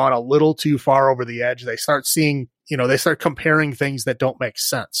theorists that have gone a little too far over the edge. They start seeing, they start comparing things that don't make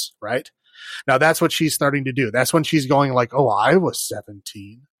sense. Right. Now that's what she's starting to do. That's when she's going like, oh, I was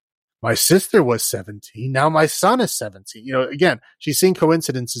 17. My sister was 17. Now my son is 17. Again, she's seeing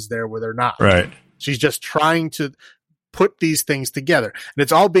coincidences there where they're not. Right. She's just trying to put these things together. And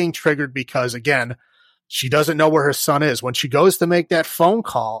it's all being triggered because, again, she doesn't know where her son is. When she goes to make that phone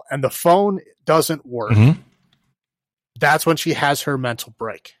call and the phone doesn't work, that's when she has her mental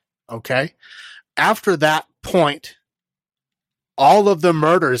break. Okay. After that point, all of the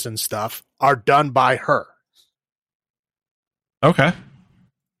murders and stuff are done by her. Okay.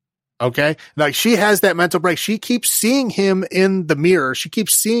 Okay. Like she has that mental break. She keeps seeing him in the mirror. She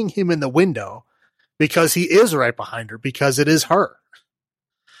keeps seeing him in the window because he is right behind her because it is her.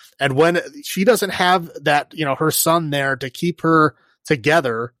 And when she doesn't have that, her son there to keep her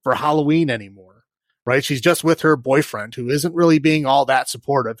together for Halloween anymore, right? She's just with her boyfriend who isn't really being all that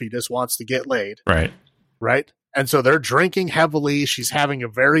supportive. He just wants to get laid. Right. Right. And so they're drinking heavily. She's having a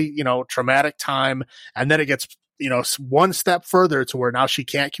very, traumatic time. And then it gets, one step further to where now she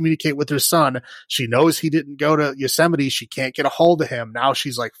can't communicate with her son. She knows he didn't go to Yosemite. She can't get a hold of him. Now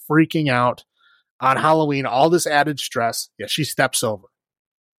she's like freaking out on Halloween, all this added stress. Yeah, she steps over.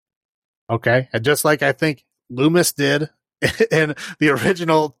 Okay. And just like I think Loomis did in the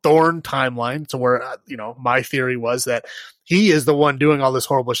original Thorn timeline, to where, my theory was that he is the one doing all this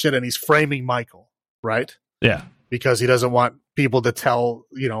horrible shit and he's framing Michael, right? Yeah. Because he doesn't want people to tell,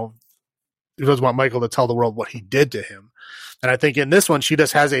 he doesn't want Michael to tell the world what he did to him. And I think in this one, she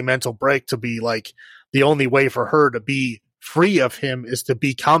just has a mental break to be like, the only way for her to be free of him is to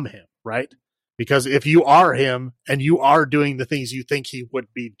become him, right? Because if you are him and you are doing the things you think he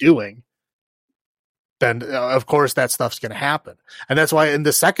would be doing, then of course that stuff's going to happen. And that's why in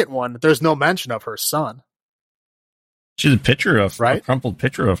the second one, there's no mention of her son. She's a picture of Right? a crumpled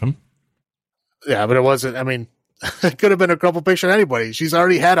picture of him. Yeah, but it wasn't. I mean, it could have been a crumpled picture of anybody. She's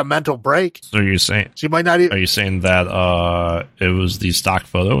already had a mental break. So are you saying She might not even. Are you saying that it was the stock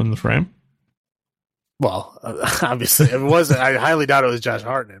photo in the frame? Well, obviously it wasn't. I highly doubt it was Josh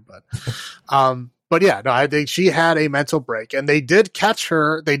Hartnett, but yeah, no, I think she had a mental break, and they did catch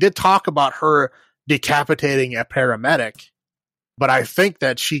her. They did talk about her decapitating a paramedic, but I think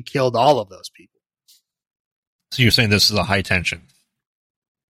that she killed all of those people. So you're saying this is a high tension?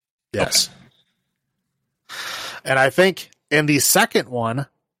 Yes. Okay. And I think in the second one,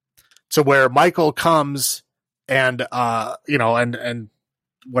 to where Michael comes and, and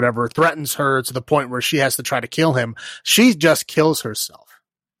whatever, threatens her to the point where she has to try to kill him, she just kills herself.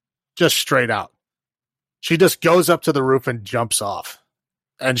 Just straight out. She just goes up to the roof and jumps off.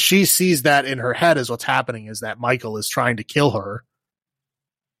 And she sees that in her head as what's happening is that Michael is trying to kill her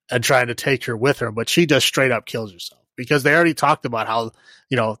and trying to take her with her, but she just straight up kills herself because they already talked about how,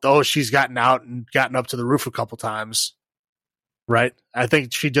 she's gotten out and gotten up to the roof a couple times. Right? I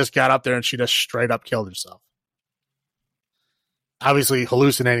think she just got up there and she just straight up killed herself. Obviously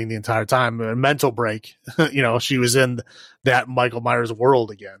hallucinating the entire time, a mental break. She was in that Michael Myers world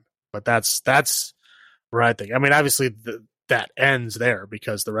again. But that's where I think. I mean, obviously that ends there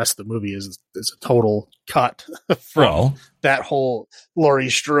because the rest of the movie is a total cut from that whole Laurie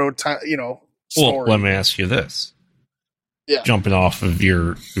Strode, story. Well, let me ask you this. Yeah. Jumping off of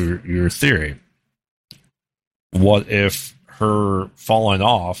your theory, what if her falling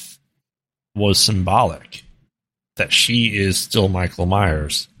off was symbolic? That she is still Michael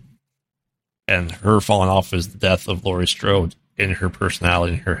Myers, and her falling off is the death of Laurie Strode in her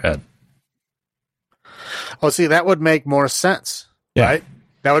personality, in her head. Oh, see, that would make more sense, right?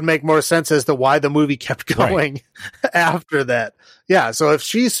 That would make more sense as to why the movie kept going after that. Yeah, so if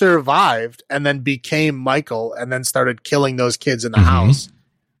she survived and then became Michael and then started killing those kids in the house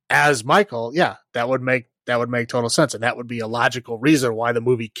as Michael, yeah, that would make total sense, and that would be a logical reason why the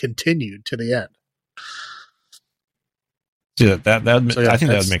movie continued to the end. See, I think that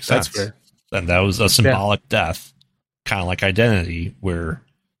would make sense. And that was a symbolic death, kind of like Identity, where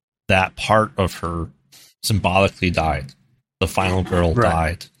that part of her symbolically died. The final girl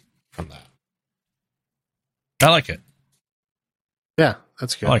died from that. I like it. Yeah,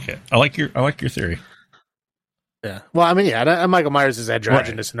 that's good. I like it. I like your theory. Yeah. Well, I mean, Michael Myers is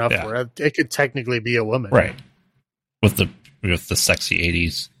androgynous enough where it could technically be a woman, right? With the sexy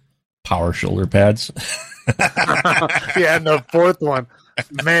 80s power shoulder pads. Yeah, and the fourth one,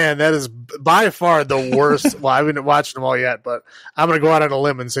 man, that is by far the worst. Well, I haven't watched them all yet, but I'm going to go out on a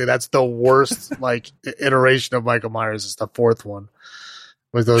limb and say that's the worst iteration of Michael Myers is the fourth one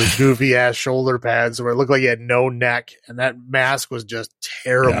with those goofy ass shoulder pads where it looked like he had no neck, and that mask was just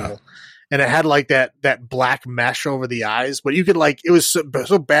terrible. Yeah. And it had that black mesh over the eyes, but you could it was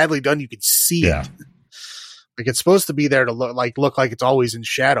so badly done you could see it. It's supposed to be there to look like it's always in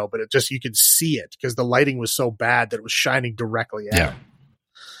shadow, but you could see it because the lighting was so bad that it was shining directly at it.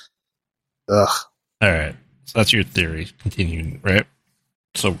 Ugh. All right. So that's your theory. Continuing, right?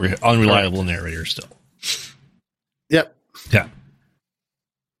 So we're unreliable narrator still. Yep. Yeah.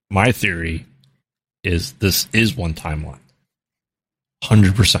 My theory is this is one timeline.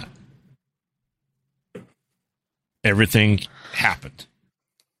 100%. Everything happened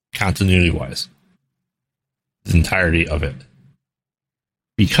continuity-wise. The entirety of it.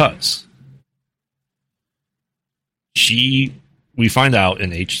 Because we find out in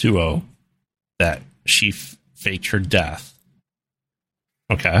H2O that she faked her death.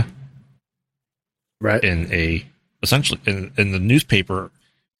 Okay. Right. Essentially in the newspaper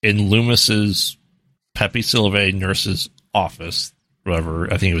in Loomis's Pepe Silva nurse's office,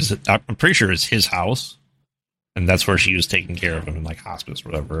 whatever. I think I'm pretty sure it's his house. And that's where she was taking care of him in hospice,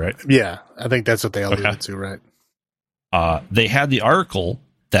 whatever, right? Yeah, I think that's what they alluded to, right? They had the article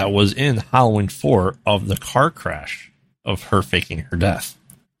that was in Halloween 4 of the car crash of her faking her death.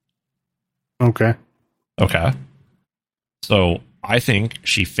 Okay. So I think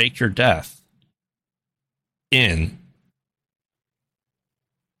she faked her death in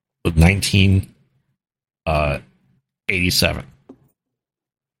 1987.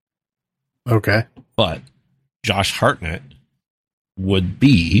 Okay. But Josh Hartnett would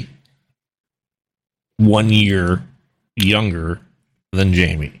be 1 year younger than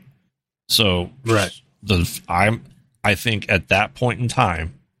Jamie. So I think at that point in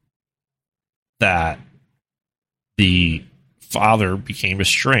time that the father became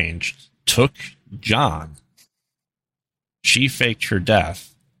estranged, took John. She faked her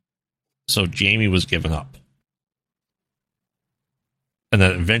death, so Jamie was given up. And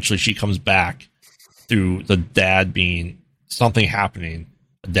then eventually she comes back through the dad being something happening,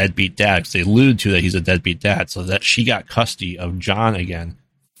 a deadbeat dad, because they alluded to that he's a deadbeat dad, so that she got custody of John again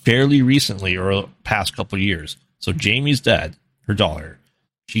fairly recently or past couple of years. So Jamie's dead, her daughter.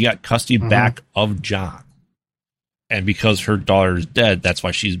 She got custody back of John. And because her daughter is dead, that's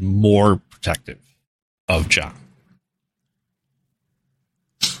why she's more protective of John.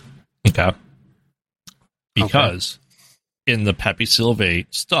 Okay. Because in the Pepe Silvey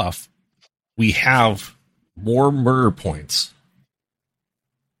stuff, we have more murder points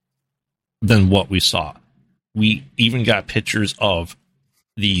than what we saw. We even got pictures of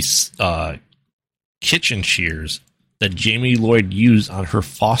these kitchen shears that Jamie Lloyd used on her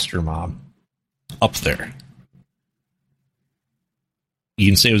foster mom up there. You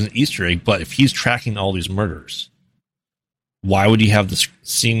can say it was an Easter egg, but if he's tracking all these murders, why would he have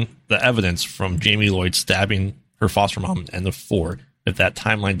seen the evidence from Jamie Lloyd stabbing her foster mom in End of 4 if that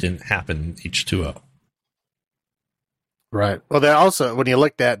timeline didn't happen in H2O? Right. Well, there also, when you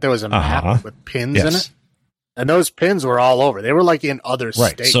looked at, there was a map with pins in it, and those pins were all over. They were like in other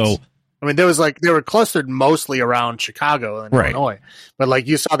states. So, I mean, there was like, they were clustered mostly around Chicago and Illinois, but like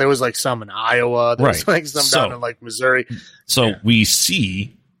you saw, there was like some in Iowa, there was like some down in like Missouri. So we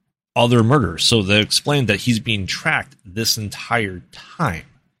see other murders. So they explained that he's being tracked this entire time.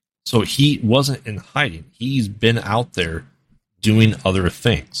 So he wasn't in hiding. He's been out there doing other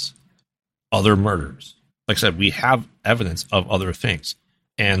things, other murders. Like I said, we have evidence of other things.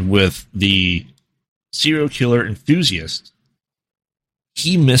 And with the serial killer enthusiast,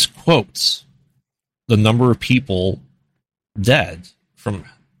 he misquotes the number of people dead from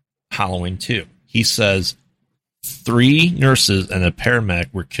Halloween 2. He says 3 nurses and a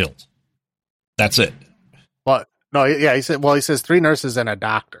paramedic were killed. That's it. Well, no, yeah, he says 3 nurses and a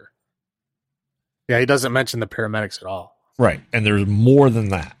doctor. Yeah, he doesn't mention the paramedics at all. Right. And there's more than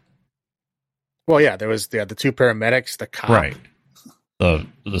that. Well, yeah, there was the 2 paramedics, the cop. Right. The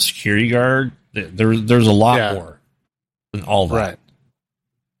security guard. There's a lot more than all that.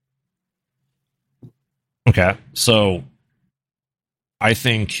 Right. Okay. So I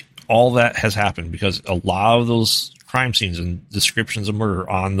think all that has happened because a lot of those crime scenes and descriptions of murder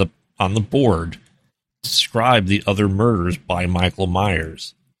on the board describe the other murders by Michael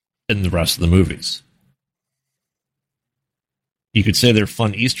Myers in the rest of the movies. You could say they're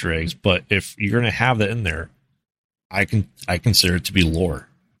fun Easter eggs, but if you're going to have that in there, I consider it to be lore.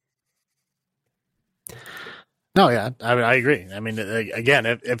 No, yeah, I agree. I mean, again,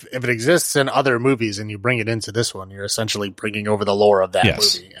 if it exists in other movies and you bring it into this one, you're essentially bringing over the lore of that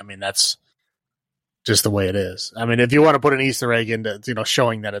movie. I mean, that's just the way it is. I mean, if you want to put an Easter egg into,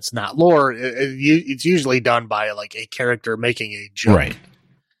 showing that it's not lore, it's usually done by like a character making a joke. Right.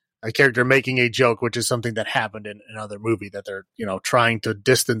 A character making a joke, which is something that happened in another movie that they're, trying to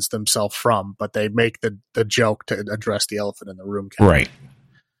distance themselves from, but they make the joke to address the elephant in the room. Right.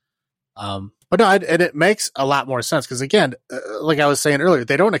 But no, and it makes a lot more sense because, again, like I was saying earlier,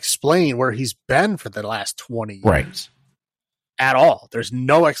 they don't explain where he's been for the last 20 years. Right. At all. There's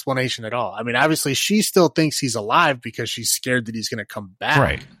no explanation at all. I mean, obviously, she still thinks he's alive because she's scared that he's going to come back.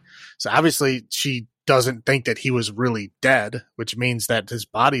 Right. So obviously, she doesn't think that he was really dead, which means that his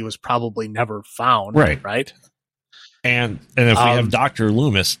body was probably never found. Right. And if we have Dr.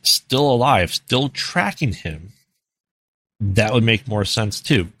 Loomis still alive, still tracking him, that would make more sense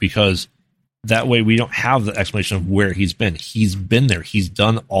too, because that way we don't have the explanation of where he's been. He's been there. He's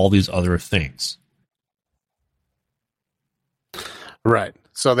done all these other things. Right.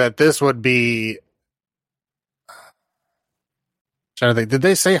 So that this would be... trying to think. Did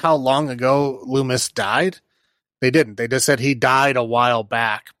they say how long ago Loomis died? They didn't. They just said he died a while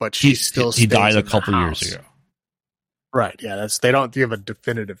back, but he died a couple years ago. Right. Yeah. They don't give a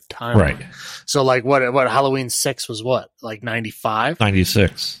definitive time. Right. So like what Halloween 6 was what? Like 95?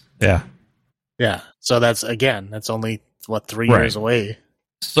 96. Yeah. Yeah. So that's only 3 years away.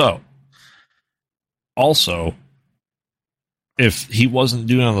 So also, if he wasn't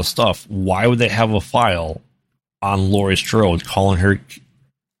doing all the stuff, why would they have a file on Laurie Strode calling her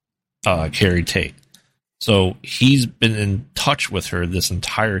Carrie Tate? So he's been in touch with her this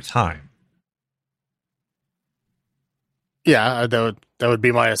entire time. Yeah, that would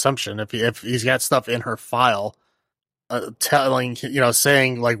be my assumption. If he's got stuff in her file, telling,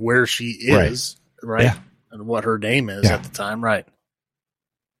 saying like where she is, right? Yeah. And what her name is at the time, right?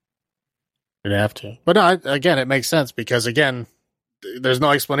 You'd have to. But no, again, it makes sense because again, there's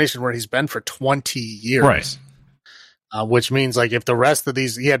no explanation where he's been for 20 years, right? Which means like if the rest of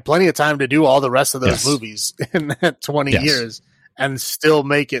these, he had plenty of time to do all the rest of those movies in that 20 years and still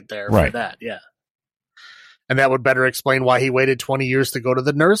make it there for that, yeah. And that would better explain why he waited 20 years to go to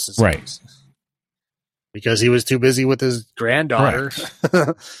the nurses. Right. because he was too busy with his granddaughter,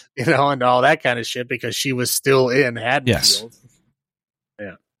 and all that kind of shit because she was still in Haddonfield. Yes.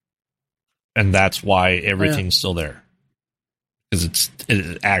 Yeah. And that's why everything's still there. Because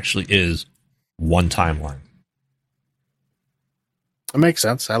it actually is one timeline. It makes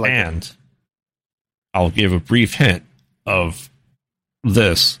sense. I like it. And I'll give a brief hint of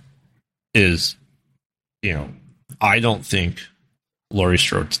this is, I don't think Laurie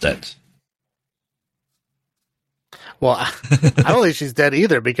Strode's dead. Well, I don't think she's dead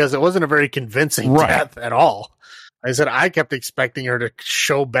either because it wasn't a very convincing death at all. I said I kept expecting her to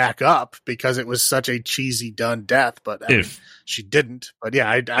show back up because it was such a cheesy done death, but she didn't. But yeah,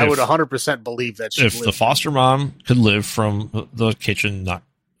 I would 100% believe that she if lived. The foster mom could live from the kitchen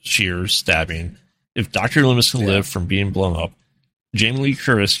shears stabbing, if Dr. Loomis can live from being blown up, Jamie Lee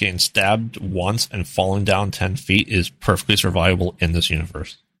Curtis getting stabbed once and falling down 10 feet is perfectly survivable in this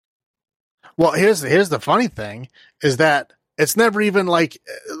universe. Well, here's the funny thing is that it's never even like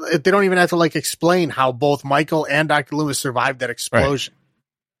they don't even have to explain how both Michael and Dr. Loomis survived that explosion.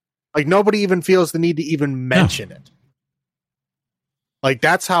 Right. Like nobody even feels the need to even mention it. Like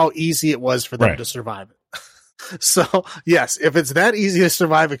that's how easy it was for them to survive it. So yes, if it's that easy to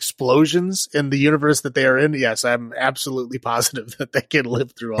survive explosions in the universe that they are in, yes, I'm absolutely positive that they can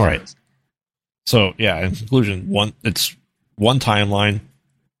live through all this. So yeah, in conclusion, it's one timeline.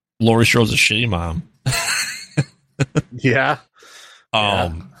 Laurie Strode's a shitty mom. Yeah.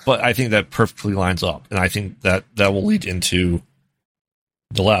 But I think that perfectly lines up. And I think that will lead into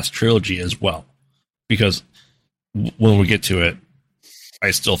the last trilogy as well. Because when we get to it, I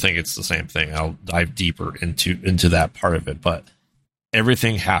still think it's the same thing. I'll dive deeper into that part of it. But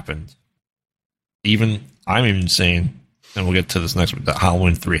everything happened. I'm even saying, and we'll get to this next one, that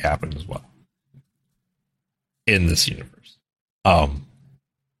Halloween 3 happened as well. In this universe.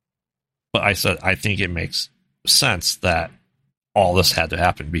 But I said, I think it makes sense that all this had to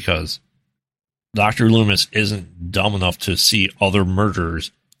happen because Dr. Loomis isn't dumb enough to see other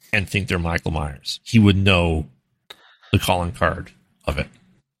murderers and think they're Michael Myers. He would know the calling card of it.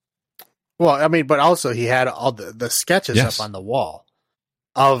 Well, I mean, but also he had all the sketches up on the wall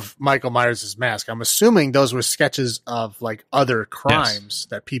of Michael Myers' mask. I'm assuming those were sketches of other crimes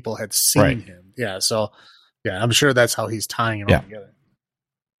that people had seen him. Yeah. So yeah, I'm sure that's how he's tying it all together.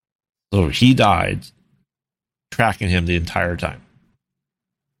 So he died tracking him the entire time.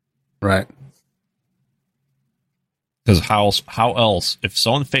 Right. Because how else, if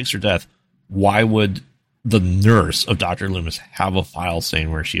someone fakes her death, why would the nurse of Dr. Loomis have a file saying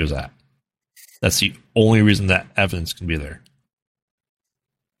where she was at? That's the only reason that evidence can be there.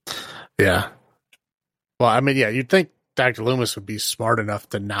 Yeah. Well, I mean, yeah, you'd think Dr. Loomis would be smart enough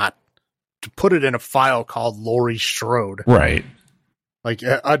to put it in a file called Laurie Strode. Right. Like,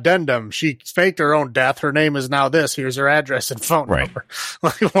 addendum, she faked her own death. Her name is now this. Here's her address and phone number.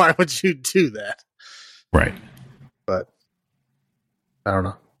 Like, why would you do that? Right. But, I don't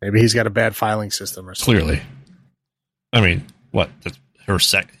know. Maybe he's got a bad filing system or something. Clearly. I mean, what?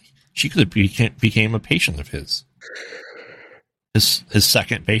 She could have became a patient of his. His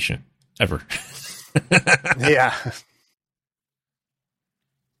second patient ever. Yeah.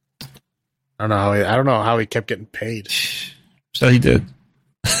 I don't know how he kept getting paid. So he did.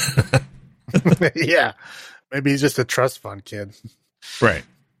 Yeah. Maybe he's just a trust fund kid. Right.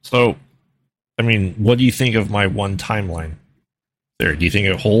 So, I mean, what do you think of my one timeline there? Do you think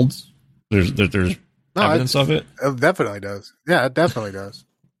it holds? There's evidence of it? It definitely does. Yeah, it definitely does.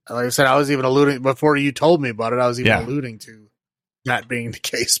 Like I said, I was even alluding, before you told me about it, I was even alluding to that being the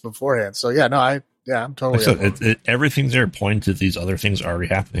case beforehand. So, yeah, no, I'm totally. Like I said, everything's there pointing to these other things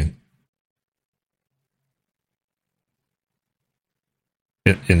already happening.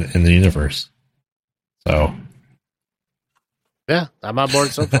 In the universe. So yeah, I'm on board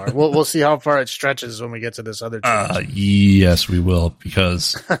so far. We'll see how far it stretches when we get to this other trilogy. Yes, we will,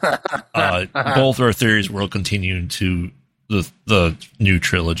 because both our theories will continue into the new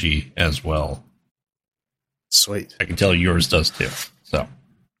trilogy as well. Sweet. I can tell yours does too. So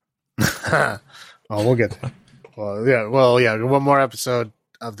well, we'll get there. Well, yeah, one more episode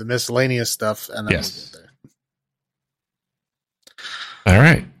of the miscellaneous stuff and then we'll get there. All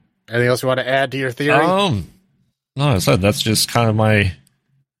right. Anything else you want to add to your theory? No, I said that's just kind of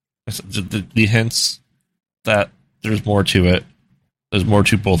the hints that there's more to it. There's more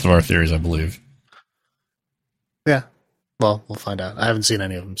to both of our theories, I believe. Yeah. Well, we'll find out. I haven't seen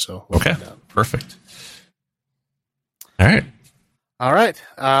any of them, so we'll find out. Perfect. All right. All right.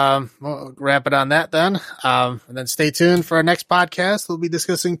 We'll wrap it on that then. And then stay tuned for our next podcast. We'll be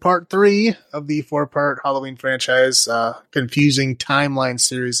discussing part 3 of the 4-part Halloween franchise, confusing timeline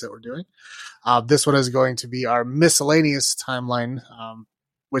series that we're doing. This one is going to be our miscellaneous timeline,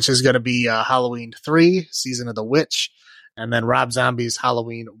 which is going to be Halloween 3, Season of the Witch, and then Rob Zombie's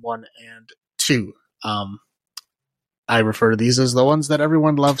Halloween 1 and 2. I refer to these as the ones that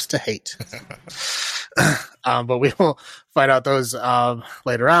everyone loves to hate. But we will find out those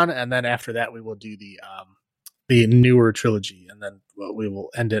later on, and then after that we will do the newer trilogy, and then we will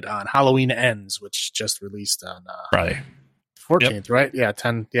end it on Halloween Ends, which just released on Friday 14th, yep. Right?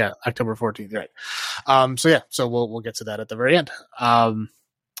 Yeah, October 14th, right? So we'll get to that at the very end.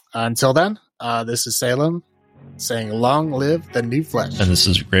 Until then, this is Salem saying, "Long live the new flesh," and this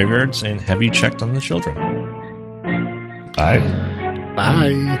is Graveyard saying, "Have you checked on the children?" Bye.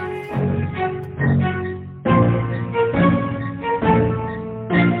 Bye.